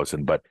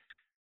 1,000, but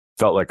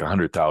felt like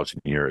 100,000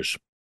 years.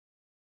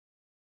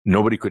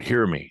 Nobody could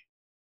hear me.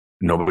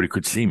 Nobody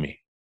could see me.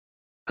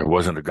 There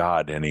wasn't a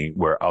God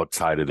anywhere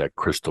outside of that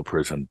crystal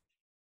prison.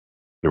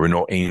 There were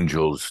no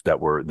angels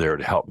that were there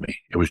to help me.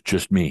 It was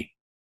just me.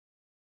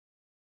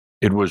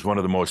 It was one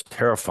of the most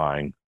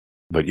terrifying,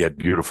 but yet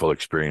beautiful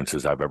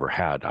experiences I've ever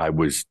had. I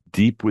was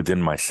deep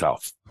within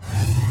myself.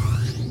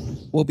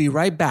 We'll be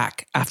right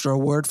back after a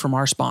word from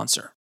our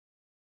sponsor.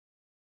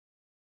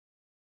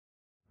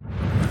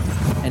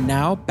 And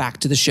now back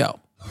to the show.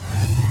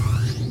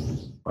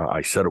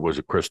 I said it was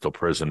a crystal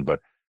prison, but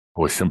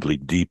I was simply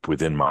deep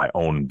within my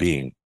own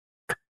being,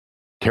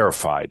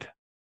 terrified,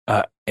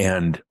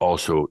 and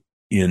also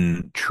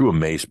in true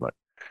amazement.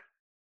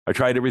 I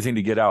tried everything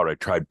to get out. I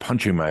tried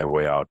punching my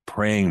way out,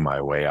 praying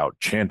my way out,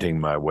 chanting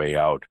my way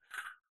out.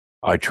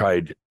 I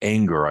tried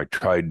anger. I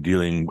tried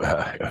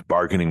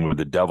bargaining with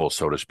the devil,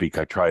 so to speak.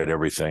 I tried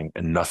everything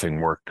and nothing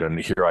worked. And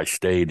here I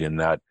stayed in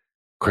that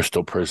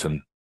crystal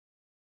prison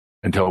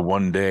until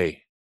one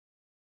day,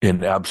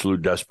 in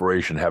absolute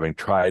desperation, having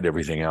tried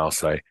everything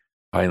else, I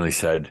finally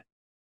said,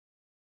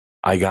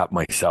 I got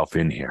myself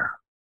in here.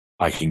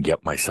 I can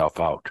get myself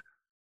out.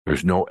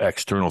 There's no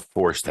external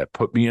force that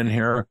put me in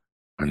here,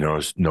 and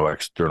there's no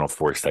external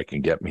force that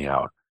can get me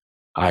out.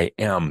 I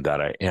am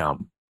that I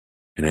am.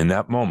 And in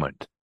that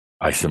moment,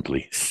 I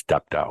simply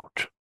stepped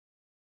out.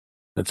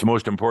 That's the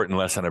most important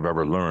lesson I've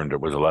ever learned. It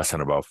was a lesson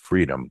about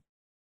freedom.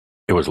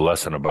 It was a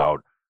lesson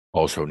about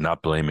also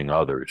not blaming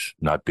others,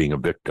 not being a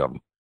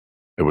victim.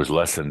 It was a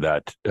lesson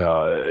that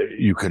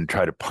you can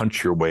try to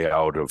punch your way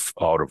out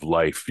of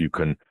life. You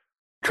can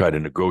try to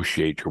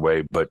negotiate your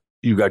way, but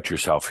you got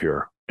yourself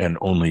here, and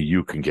only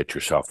you can get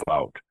yourself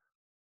out.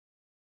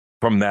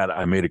 From that,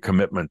 I made a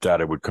commitment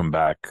that I would come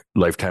back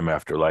lifetime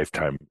after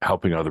lifetime,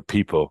 helping other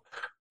people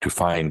to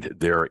find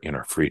their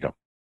inner freedom.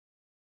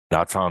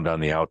 Not found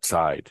on the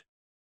outside.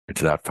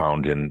 It's not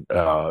found in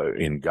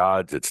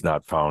gods. It's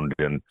not found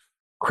in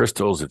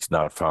crystals. It's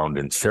not found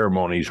in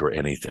ceremonies or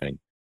anything.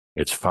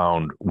 It's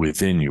found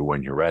within you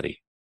when you're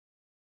ready.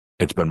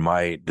 It's been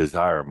my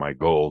desire, my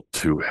goal,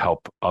 to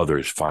help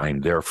others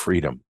find their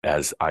freedom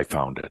as I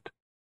found it.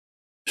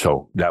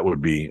 So that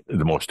would be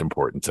the most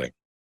important thing.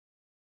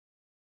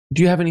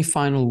 Do you have any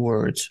final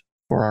words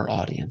for our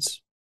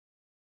audience?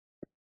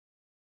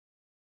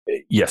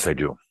 Yes, I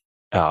do.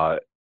 And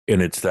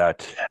it's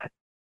that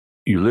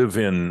you live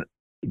in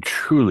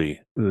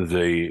truly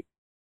the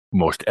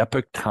most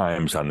epic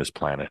times on this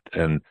planet.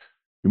 And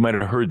you might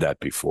have heard that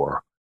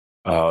before.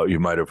 You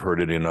might have heard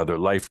it in other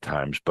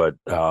lifetimes, but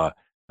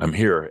I'm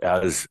here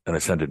as an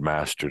ascended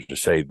master to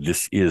say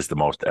this is the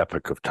most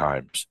epic of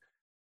times.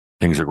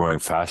 Things are going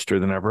faster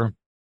than ever.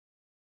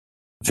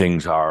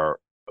 Things are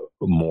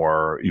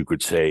more, you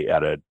could say,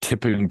 at a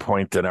tipping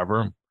point than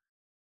ever.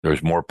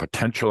 There's more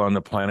potential on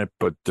the planet,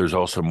 but there's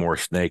also more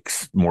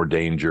snakes, more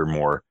danger,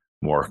 more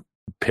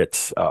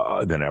pits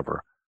than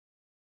ever.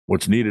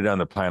 What's needed on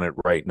the planet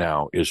right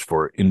now is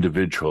for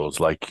individuals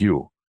like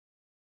you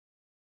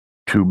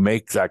to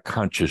make that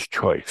conscious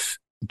choice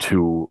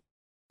to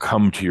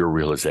come to your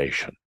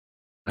realization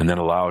and then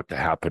allow it to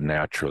happen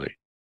naturally.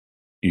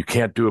 You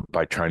can't do it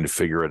by trying to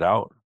figure it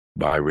out,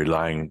 by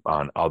relying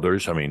on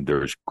others. I mean,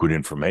 there's good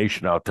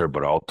information out there,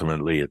 but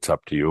ultimately it's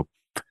up to you.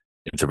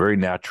 It's a very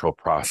natural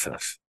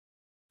process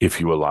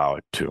if you allow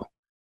it to.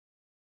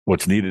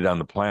 What's needed on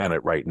the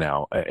planet right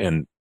now,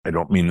 and I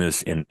don't mean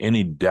this in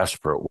any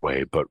desperate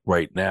way, but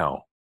right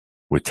now,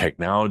 with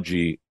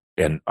technology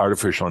and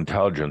artificial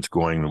intelligence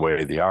going the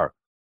way they are,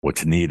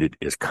 what's needed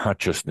is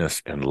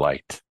consciousness and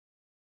light.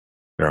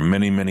 There are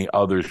many, many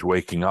others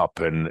waking up,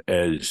 and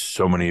as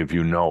so many of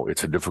you know,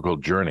 it's a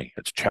difficult journey.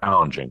 It's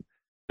challenging.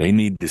 They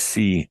need to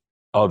see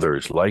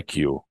others like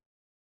you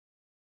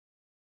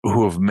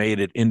who have made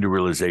it into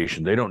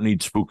realization. They don't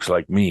need spooks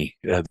like me.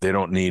 They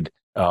don't need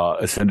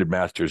ascended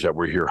masters that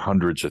were here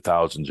hundreds of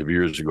thousands of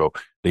years ago.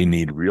 They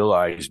need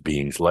realized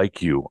beings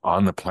like you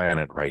on the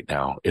planet right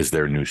now as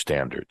their new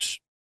standards.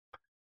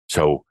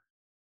 So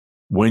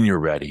when you're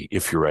ready,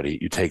 if you're ready,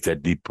 you take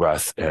that deep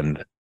breath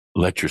and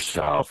let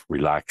yourself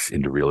relax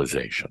into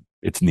realization.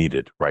 It's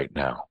needed right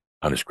now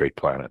on this great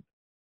planet.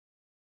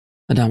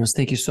 Adamus,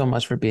 thank you so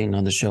much for being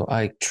on the show.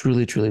 I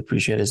truly, truly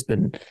appreciate it. It's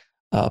been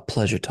a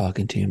pleasure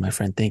talking to you, my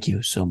friend. Thank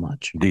you so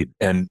much. Indeed.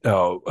 And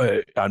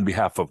on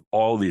behalf of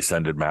all the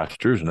Ascended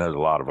Masters, and there's a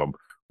lot of them,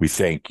 we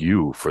thank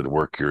you for the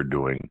work you're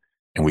doing,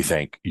 and we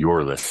thank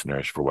your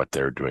listeners for what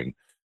they're doing.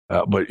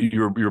 But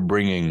you're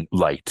bringing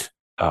light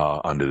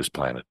onto this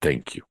planet.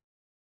 Thank you.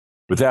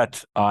 With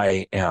that,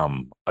 I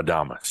am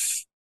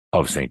Adamus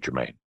of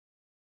Saint-Germain.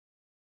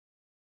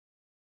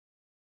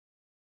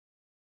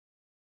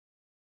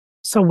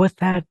 So with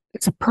that,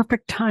 it's a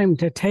perfect time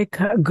to take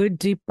a good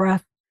deep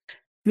breath,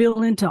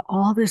 feel into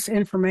all this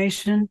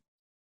information,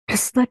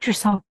 just let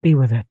yourself be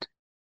with it,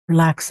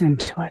 relax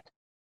into it.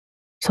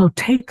 So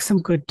take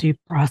some good deep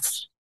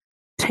breaths,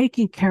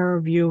 taking care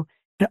of you.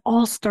 It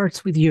all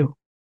starts with you.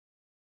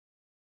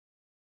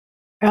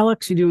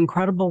 Alex, you do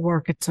incredible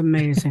work. It's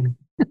amazing.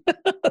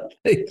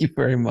 Thank you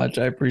very much.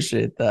 I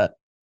appreciate that.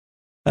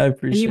 I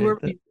appreciate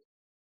that.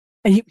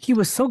 And he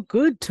was so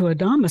good to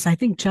Adamus. I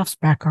think Geoff's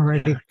back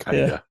already.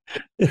 Kind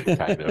of.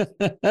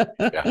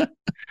 Yeah.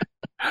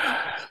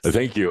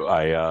 Thank you.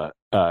 I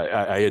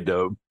had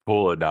to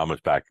pull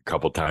Adamus back a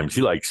couple times.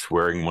 He likes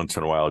swearing once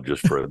in a while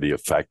just for the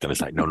effect, and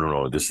it's like,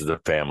 no, this is a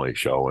family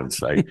show, and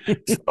it's like,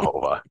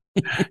 so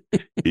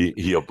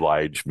he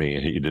obliged me,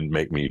 and he didn't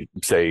make me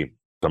say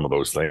some of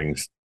those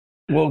things.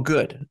 Well,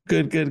 good.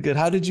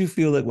 How did you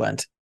feel it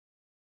went?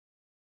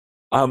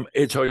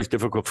 It's always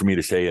difficult for me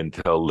to say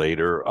until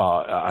later.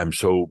 I'm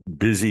so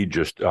busy.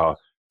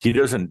 He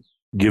doesn't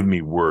give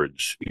me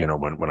words.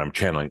 When I'm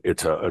channeling,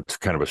 it's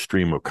kind of a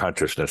stream of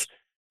consciousness.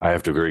 I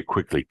have to very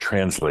quickly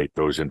translate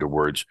those into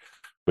words,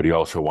 but he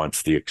also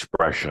wants the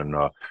expression.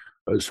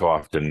 So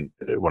often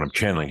when I'm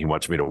channeling, he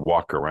wants me to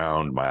walk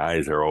around. My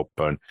eyes are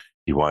open.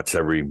 He wants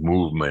every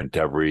movement,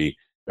 every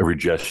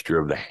gesture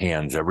of the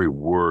hands, every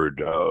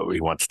word.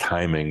 He wants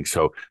timing.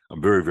 So I'm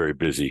very, very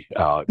busy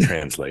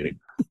translating.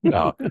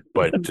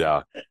 But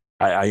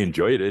I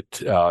enjoyed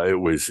it.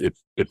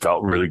 It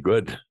felt really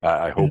good.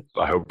 I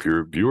hope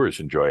your viewers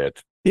enjoy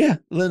it. Yeah,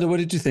 Linda, what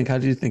did you think? How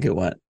did you think it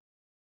went?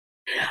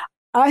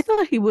 I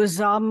thought he was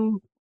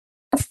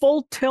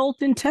full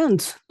tilt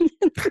intense. He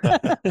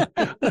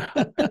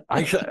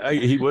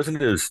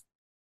wasn't as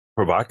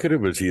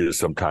provocative as he is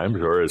sometimes,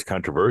 or as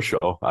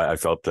controversial. I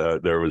felt he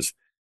was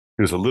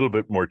a little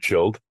bit more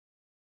chilled.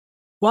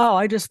 Wow,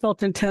 I just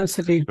felt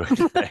intensity.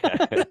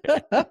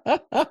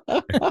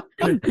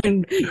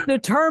 And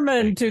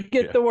determined to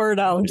get the word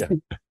out. Yeah.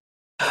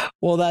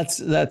 Well,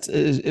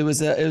 it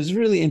was a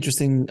really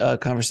interesting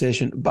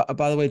conversation.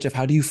 By the way, Geoff,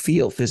 how do you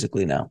feel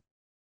physically now?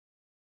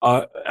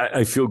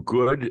 I feel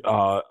good.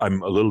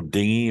 I'm a little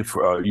dingy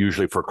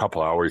usually for a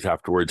couple hours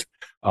afterwards,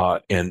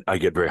 and I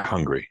get very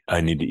hungry.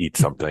 I need to eat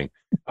something.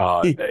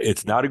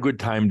 It's not a good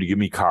time to give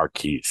me car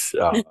keys.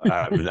 No.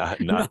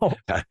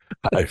 I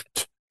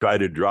try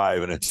to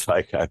drive, and it's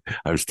like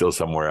I'm still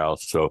somewhere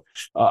else. So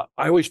I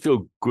always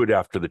feel good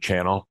after the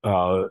channel.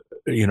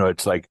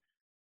 It's like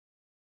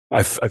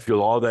I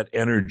feel all that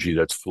energy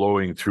that's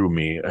flowing through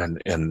me,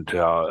 and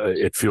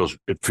it feels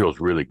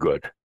really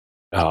good.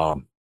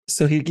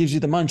 So he gives you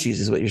the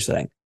munchies, is what you're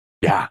saying?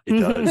 Yeah, it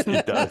does.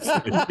 It does.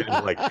 It's kind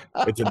of like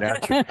it's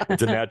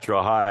a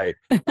natural high.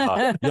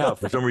 Yeah,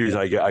 for some reason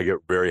I get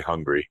very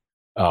hungry.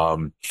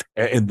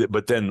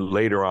 But then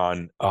later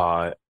on,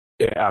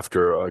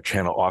 after a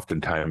channel,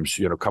 oftentimes,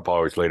 a couple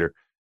hours later,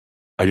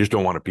 I just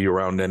don't want to be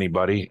around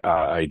anybody.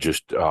 I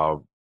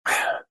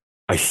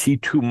see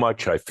too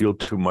much. I feel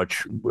too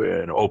much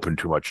and open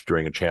too much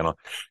during a channel,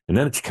 and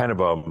then it's kind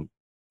of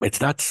it's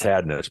not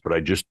sadness, but I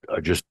just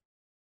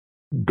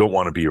don't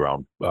want to be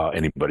around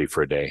anybody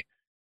for a day.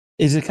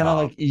 Is it kind of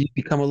like you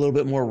become a little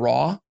bit more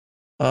raw,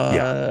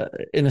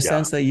 in a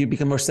sense that you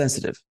become more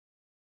sensitive?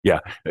 Yeah.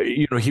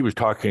 He was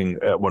talking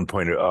at one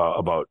point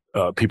about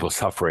people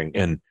suffering,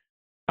 and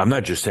I'm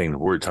not just saying the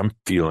words, I'm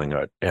feeling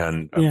it,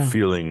 and I'm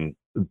feeling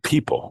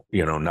people,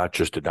 not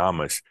just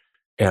Adamus.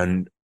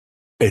 And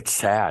it's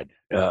sad.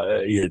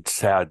 It's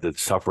sad, that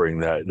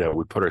suffering that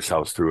we put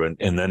ourselves through.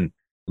 And then,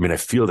 I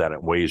feel that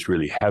it weighs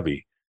really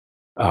heavy.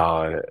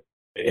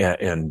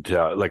 And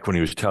like when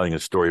he was telling a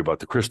story about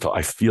the crystal,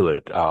 I feel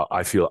it.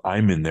 I feel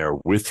I'm in there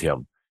with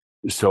him.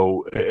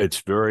 So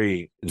it's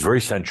very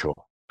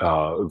sensual,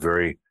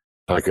 very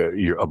like a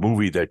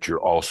movie that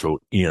you're also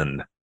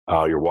in.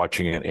 You're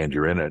watching it and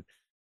you're in it.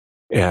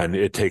 And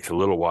it takes a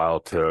little while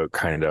to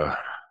kind of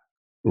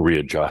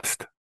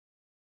readjust.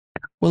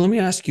 Well, let me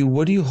ask you,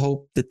 what do you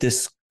hope that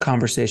this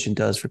conversation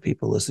does for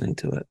people listening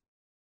to it?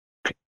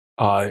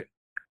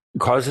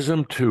 Causes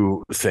them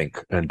to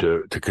think and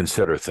to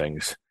consider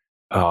things.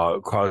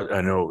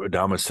 I know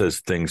Adamus says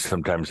things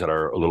sometimes that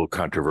are a little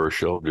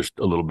controversial, just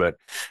a little bit,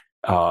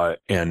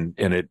 and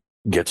it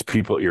gets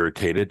people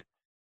irritated.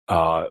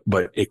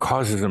 But it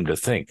causes them to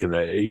think. And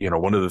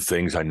one of the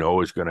things I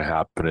know is going to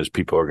happen is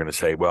people are going to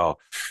say, well,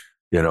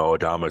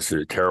 Adamus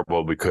is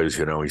terrible because,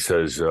 he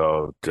says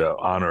to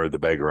honor the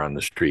beggar on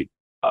the street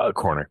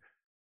corner.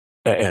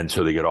 And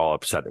so they get all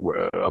upset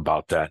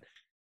about that.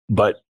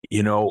 But,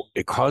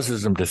 it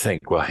causes them to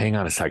think, well, hang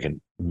on a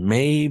second.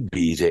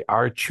 Maybe they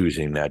are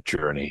choosing that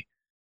journey.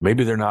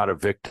 Maybe they're not a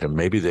victim.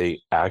 Maybe they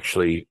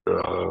actually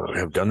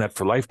have done that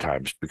for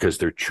lifetimes because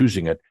they're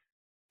choosing it.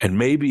 And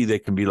maybe they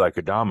can be like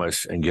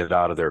Adamus and get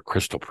out of their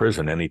crystal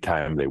prison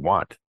anytime they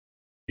want.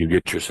 You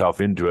get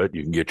yourself into it,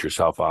 you can get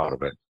yourself out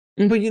of it.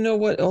 But you know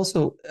what?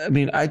 Also,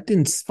 I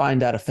didn't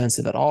find that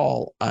offensive at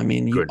all.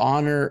 You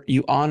honor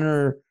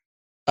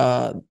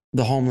the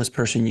homeless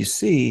person you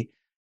see,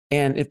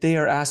 and if they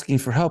are asking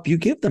for help, you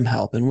give them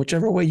help in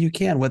whichever way you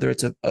can. Whether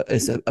it's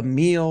a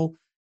meal,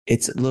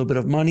 it's a little bit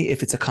of money.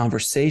 If it's a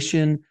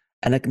conversation,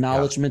 an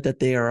acknowledgement that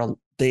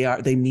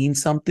they mean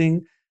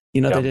something.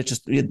 That it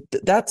just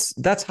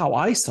that's how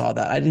I saw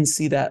that. I didn't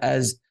see that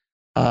as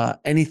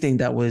anything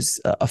that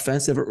was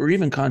offensive or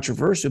even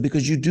controversial,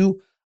 because you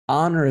do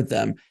honor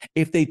them.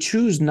 If they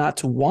choose not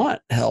to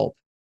want help,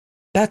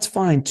 that's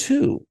fine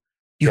too.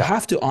 You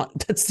have to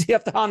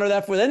honor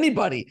that with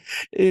anybody.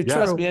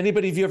 Trust me,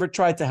 anybody, if you ever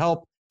tried to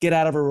help get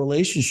out of a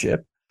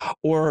relationship,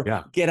 or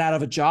Yeah. get out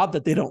of a job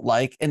that they don't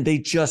like, and they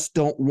just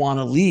don't want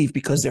to leave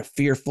because they're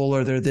fearful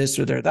or they're this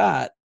or they're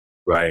that.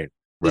 Right.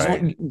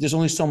 There's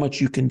only so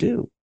much you can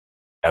do.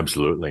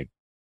 Absolutely.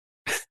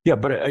 Yeah,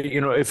 but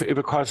if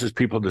it causes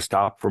people to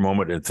stop for a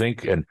moment and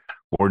think, and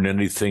more than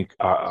anything,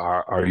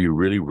 are you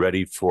really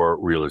ready for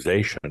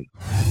realization?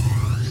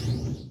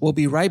 We'll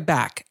be right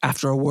back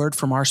after a word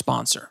from our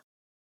sponsor.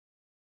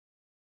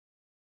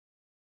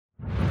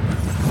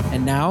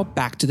 And now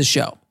back to the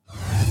show.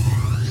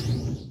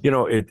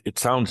 It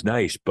sounds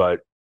nice,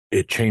 but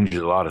it changes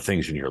a lot of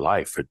things in your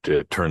life.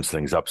 It turns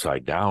things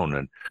upside down,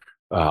 and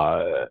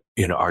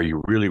are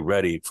you really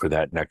ready for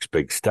that next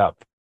big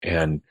step?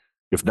 And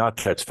if not,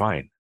 that's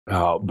fine.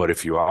 But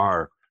if you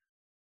are,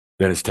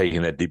 then it's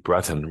taking that deep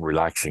breath and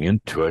relaxing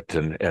into it,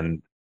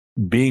 and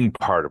being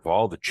part of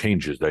all the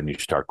changes then you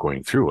start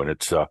going through. And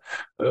it's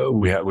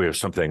we have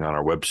something on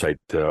our website,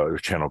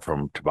 channel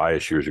from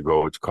Tobias years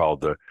ago. It's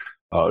called the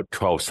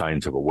 12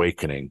 Signs of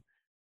Awakening,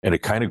 and it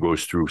kind of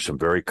goes through some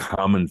very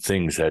common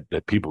things that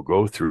people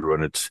go through,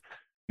 and it's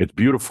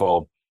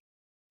beautiful.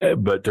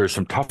 But there's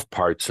some tough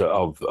parts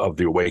of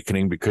the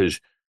awakening, because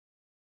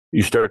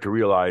you start to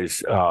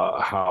realize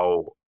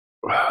how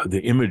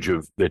the image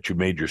that you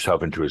made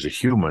yourself into as a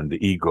human,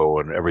 the ego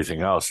and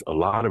everything else, a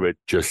lot of it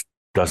just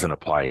doesn't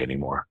apply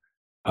anymore.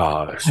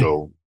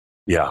 So,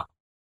 yeah.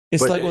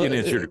 It's but like, it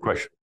answered your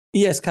question.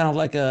 Yeah, it's kind of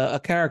like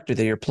a character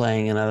that you're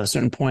playing, and at a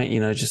certain point,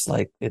 just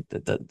like it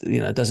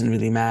doesn't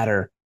really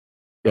matter.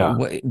 Yeah.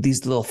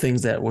 These little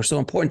things that were so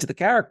important to the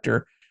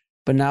character,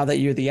 but now that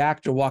you're the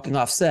actor walking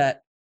off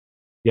set,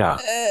 yeah,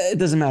 it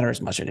doesn't matter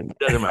as much anymore.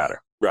 Doesn't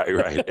matter.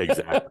 Right.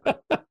 Exactly.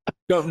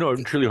 No,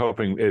 I'm truly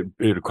hoping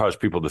it'll cause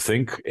people to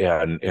think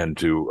and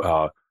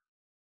to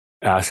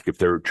ask if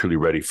they're truly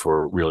ready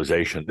for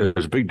realization.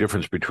 There's a big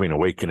difference between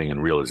awakening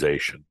and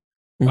realization.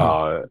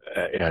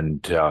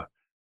 Mm-hmm.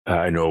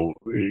 I know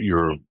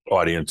your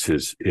audience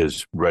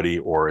is ready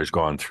or has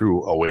gone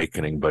through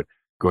awakening, but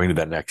going to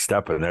that next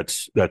step, and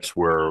that's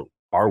where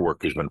our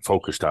work has been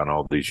focused on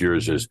all these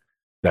years, is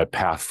that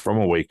path from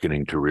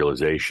awakening to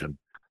realization,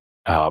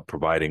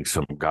 providing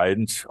some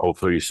guidance,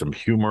 hopefully some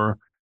humor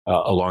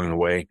along the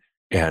way,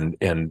 and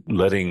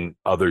letting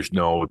others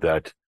know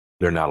that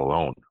they're not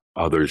alone.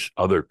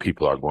 Other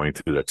people are going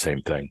through that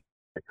same thing.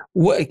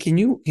 What can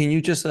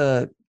you just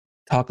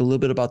talk a little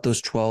bit about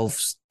those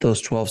 12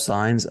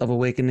 signs of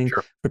awakening?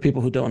 Sure. For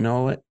people who don't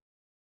know it?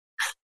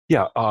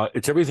 Yeah,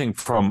 it's everything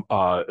from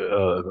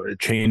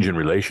change in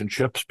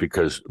relationships,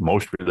 because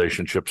most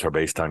relationships are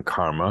based on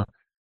karma.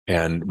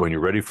 And when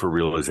you're ready for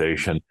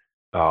realization,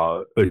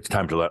 it's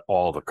time to let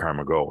all the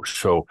karma go.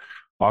 So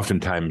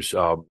oftentimes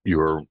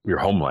your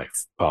home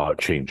life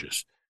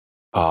changes.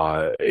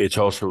 It's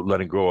also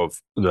letting go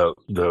of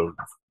the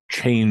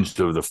change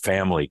of the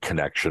family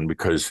connection,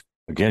 because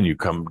again, you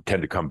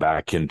tend to come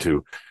back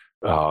into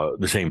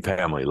the same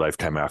family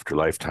lifetime after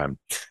lifetime.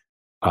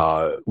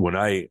 When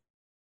I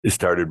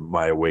started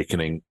my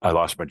awakening, I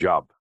lost my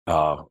job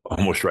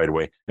almost right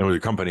away. And it was a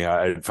company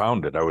I had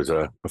founded. I was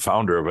a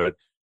founder of it,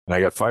 and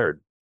I got fired.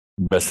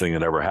 Best thing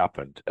that ever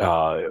happened.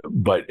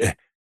 But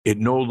it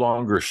no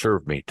longer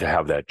served me to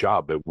have that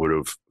job. It would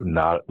have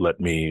not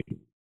let me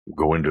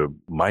go into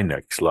my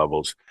next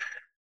levels.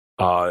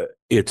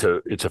 It's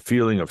a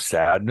feeling of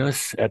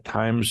sadness at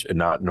times, and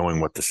not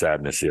knowing what the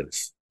sadness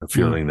is. A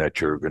feeling that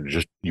you're going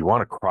to you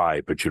want to cry,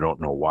 but you don't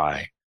know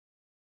why.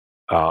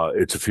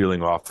 It's a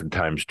feeling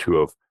oftentimes too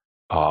of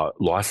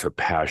loss of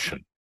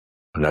passion.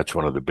 And that's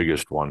one of the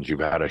biggest ones.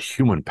 You've had a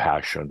human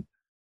passion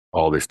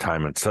all this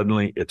time, and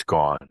suddenly it's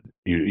gone.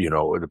 You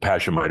know, the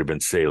passion might have been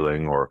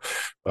sailing or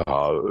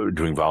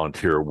doing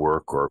volunteer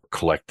work or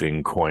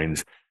collecting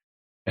coins.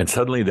 And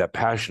suddenly that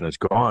passion is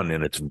gone,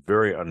 and it's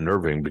very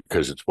unnerving,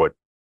 because it's what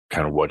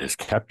has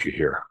kept you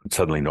here. And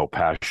suddenly no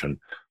passion.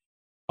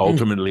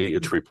 Ultimately,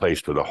 it's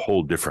replaced with a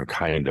whole different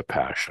kind of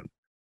passion.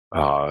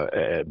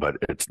 But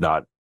it's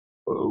not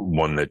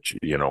one that,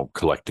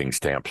 collecting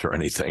stamps or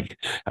anything.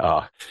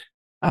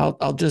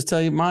 I'll just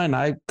tell you mine.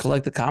 I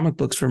collected comic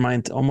books for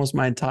almost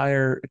my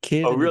entire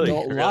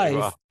adult life.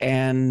 Wow.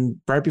 And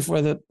right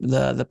before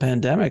the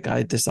pandemic,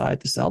 I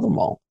decided to sell them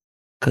all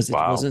because it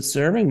wasn't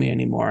serving me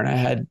anymore. And I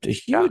had a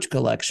huge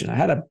collection. I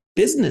had a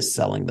business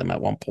selling them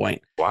at one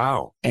point.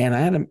 Wow. And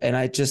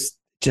I just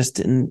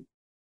didn't.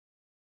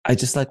 I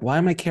just like, why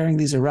am I carrying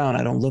these around?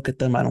 I don't look at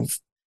them. I don't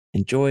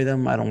enjoy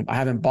them. I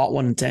haven't bought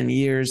one in 10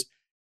 years.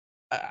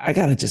 I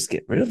got to just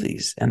get rid of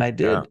these. And I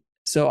did. Yeah.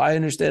 So I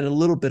understand a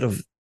little bit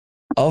of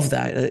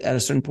that. At a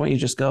certain point, you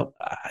just go,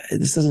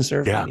 this doesn't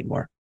serve me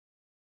anymore.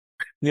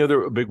 The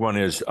other big one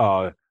is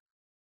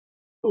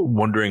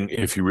wondering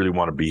if you really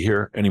want to be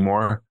here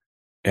anymore.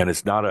 And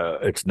it's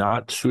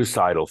not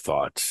suicidal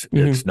thoughts.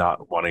 Mm-hmm. It's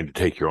not wanting to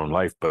take your own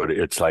life, but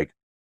it's like,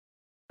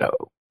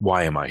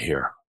 why am I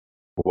here?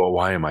 Well,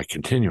 why am I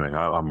continuing?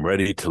 I'm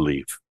ready to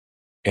leave.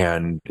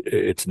 And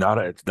it's not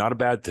a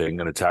bad thing.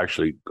 And it's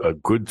actually a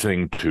good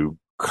thing to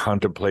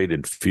contemplate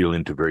and feel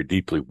into very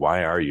deeply.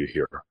 Why are you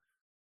here?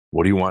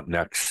 What do you want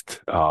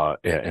next?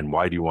 And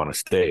why do you want to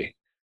stay?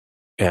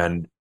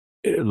 And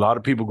a lot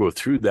of people go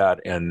through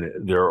that and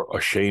they're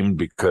ashamed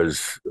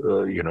because,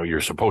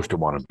 you're supposed to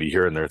want to be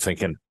here, and they're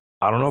thinking,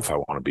 I don't know if I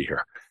want to be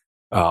here.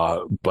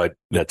 But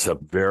that's a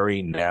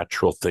very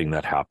natural thing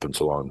that happens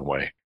along the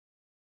way.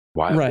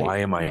 Why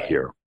am I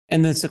here?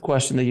 And that's the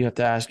question that you have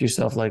to ask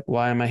yourself, like,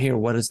 why am I here?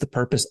 What is the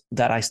purpose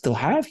that I still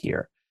have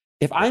here?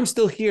 If I'm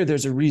still here,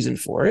 there's a reason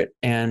for it.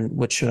 And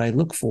what should I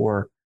look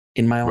for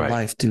in my own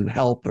life to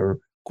help or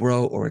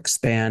grow or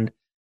expand?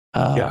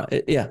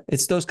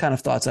 It's those kind of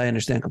thoughts. I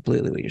understand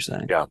completely what you're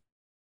saying. Yeah.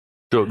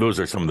 So those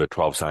are some of the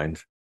 12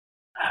 signs.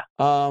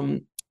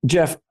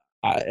 Geoff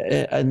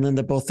and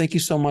Linda, both, thank you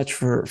so much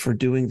for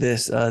doing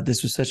this.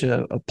 This was such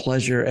a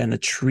pleasure and a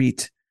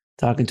treat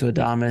talking to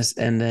Adamus,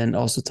 and then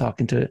also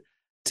talking to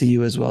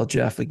you as well,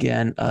 Geoff,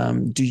 again.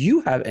 Do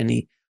you have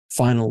any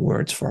final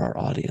words for our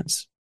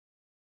audience?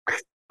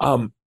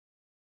 I'm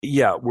kind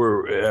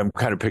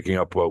of picking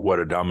up what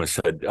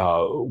Adamus said.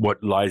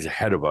 What lies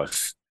ahead of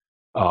us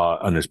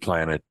on this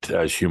planet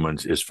as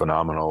humans is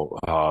phenomenal.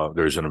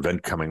 There's an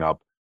event coming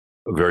up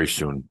very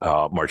soon,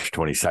 March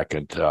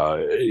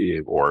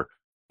 22nd, or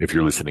if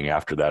you're listening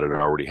after that, it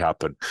already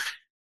happened.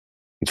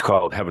 It's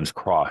called Heaven's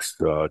Cross.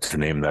 It's a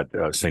name that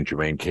Saint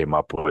Germain came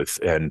up with.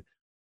 And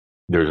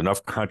there's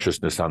enough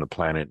consciousness on the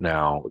planet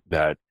now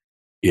that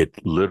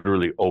it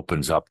literally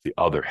opens up the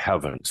other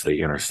heavens. They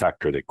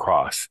intersect or they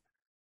cross.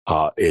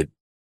 It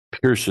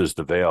pierces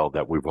the veil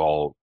that we've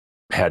all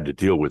had to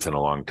deal with in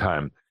a long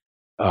time.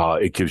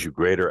 It gives you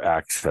greater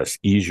access,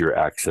 easier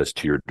access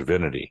to your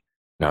divinity.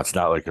 Now, it's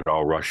not like it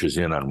all rushes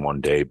in on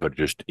one day, but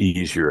just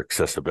easier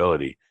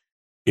accessibility.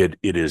 It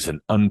is an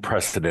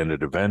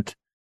unprecedented event.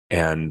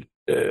 And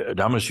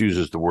Adamus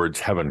uses the words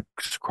Heaven's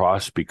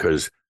Cross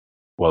because,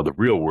 well, the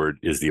real word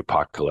is the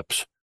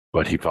apocalypse,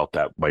 but he felt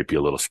that might be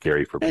a little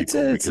scary for people.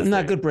 It's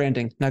not good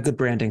branding. Not good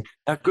branding.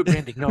 Not good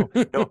branding. No.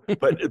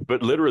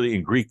 But literally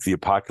in Greek, the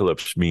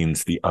apocalypse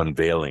means the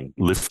unveiling,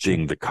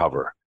 lifting the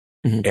cover.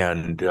 Mm-hmm.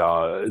 And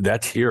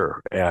that's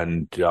here.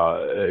 And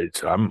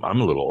I'm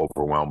a little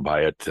overwhelmed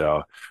by it.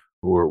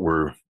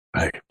 We're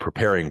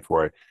preparing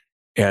for it.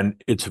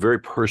 And it's a very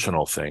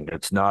personal thing.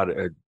 It's not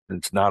a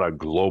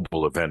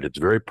global event. It's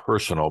very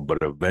personal, but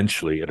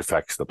eventually it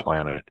affects the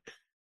planet.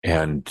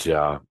 And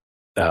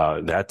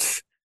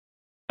that's,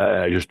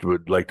 I just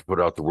would like to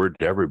put out the word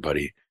to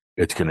everybody.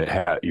 You're going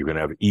to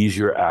have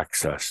easier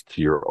access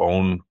to your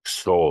own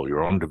soul,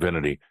 your own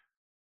divinity,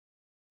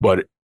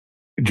 but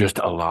just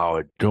allow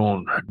it.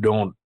 Don't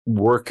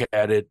work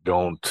at it.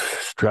 Don't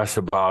stress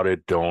about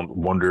it. Don't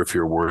wonder if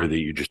you're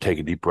worthy. You just take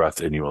a deep breath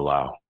and you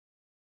allow.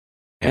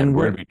 And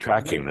we're going to be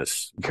tracking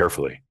this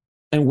carefully.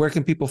 And where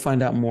can people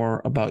find out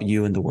more about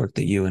you and the work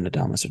that you and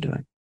Adamus are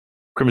doing?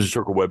 Crimson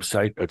Circle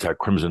website. It's at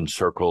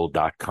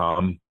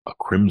crimsoncircle.com.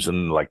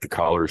 Crimson, like the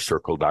color,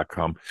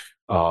 circle.com.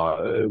 We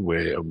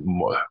have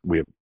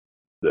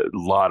a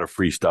lot of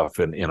free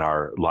stuff in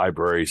our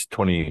libraries,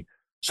 20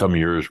 some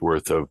years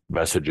worth of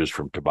messages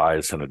from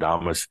Tobias and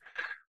Adamus.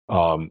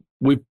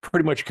 We've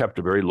pretty much kept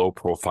a very low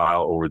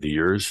profile over the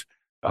years.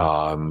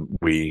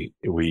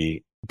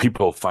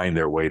 People find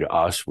their way to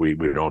us. We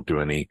don't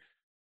do any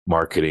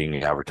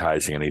marketing,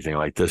 advertising, anything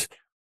like this.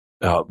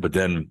 But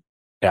then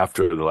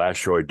after the last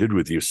show I did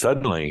with you,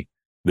 suddenly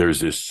there's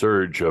this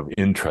surge of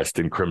interest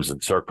in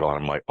Crimson Circle.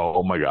 And I'm like,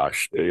 oh my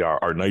gosh,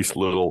 our nice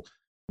little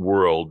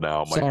world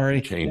now might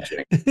be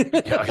changing.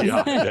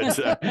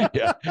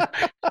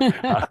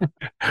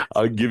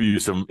 I'll give you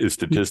some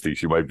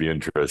statistics you might be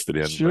interested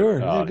in. Sure.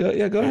 But,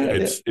 go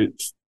ahead.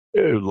 It's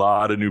a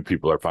lot of new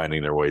people are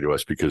finding their way to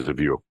us because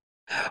of you.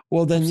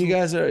 Well, then you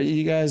guys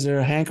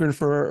are hankering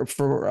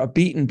for a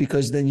beating,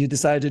 because then you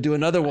decided to do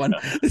another one.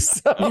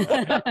 So.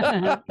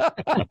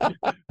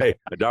 Hey,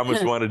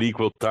 Adamus wanted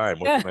equal time.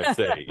 What can I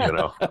say?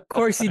 Of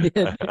course he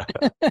did.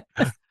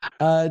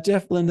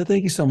 Geoff, Linda,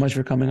 thank you so much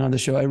for coming on the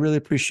show. I really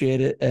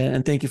appreciate it,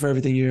 and thank you for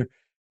everything you're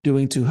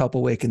doing to help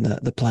awaken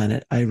the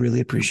planet. I really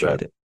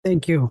appreciate it.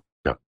 Thank you.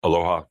 Yeah.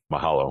 Aloha,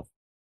 mahalo.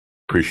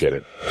 Appreciate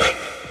it.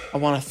 I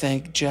want to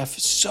thank Geoff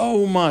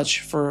so much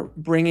for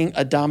bringing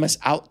Adamus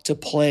out to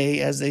play,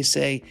 as they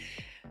say.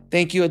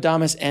 Thank you,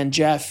 Adamus and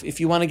Geoff. If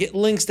you want to get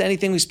links to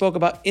anything we spoke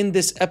about in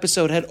this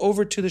episode, head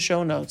over to the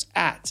show notes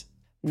at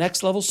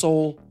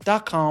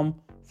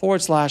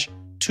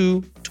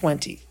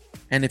nextlevelsoul.com/220.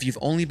 And if you've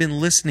only been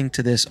listening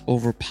to this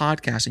over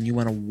podcast and you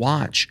want to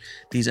watch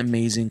these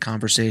amazing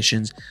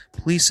conversations,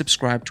 please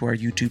subscribe to our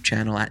YouTube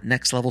channel at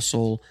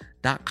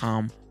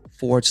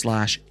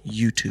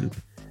nextlevelsoul.com/YouTube.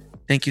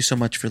 Thank you so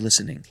much for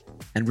listening.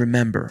 And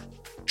remember,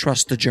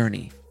 trust the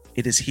journey.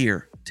 It is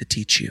here to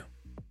teach you.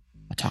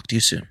 I'll talk to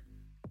you soon.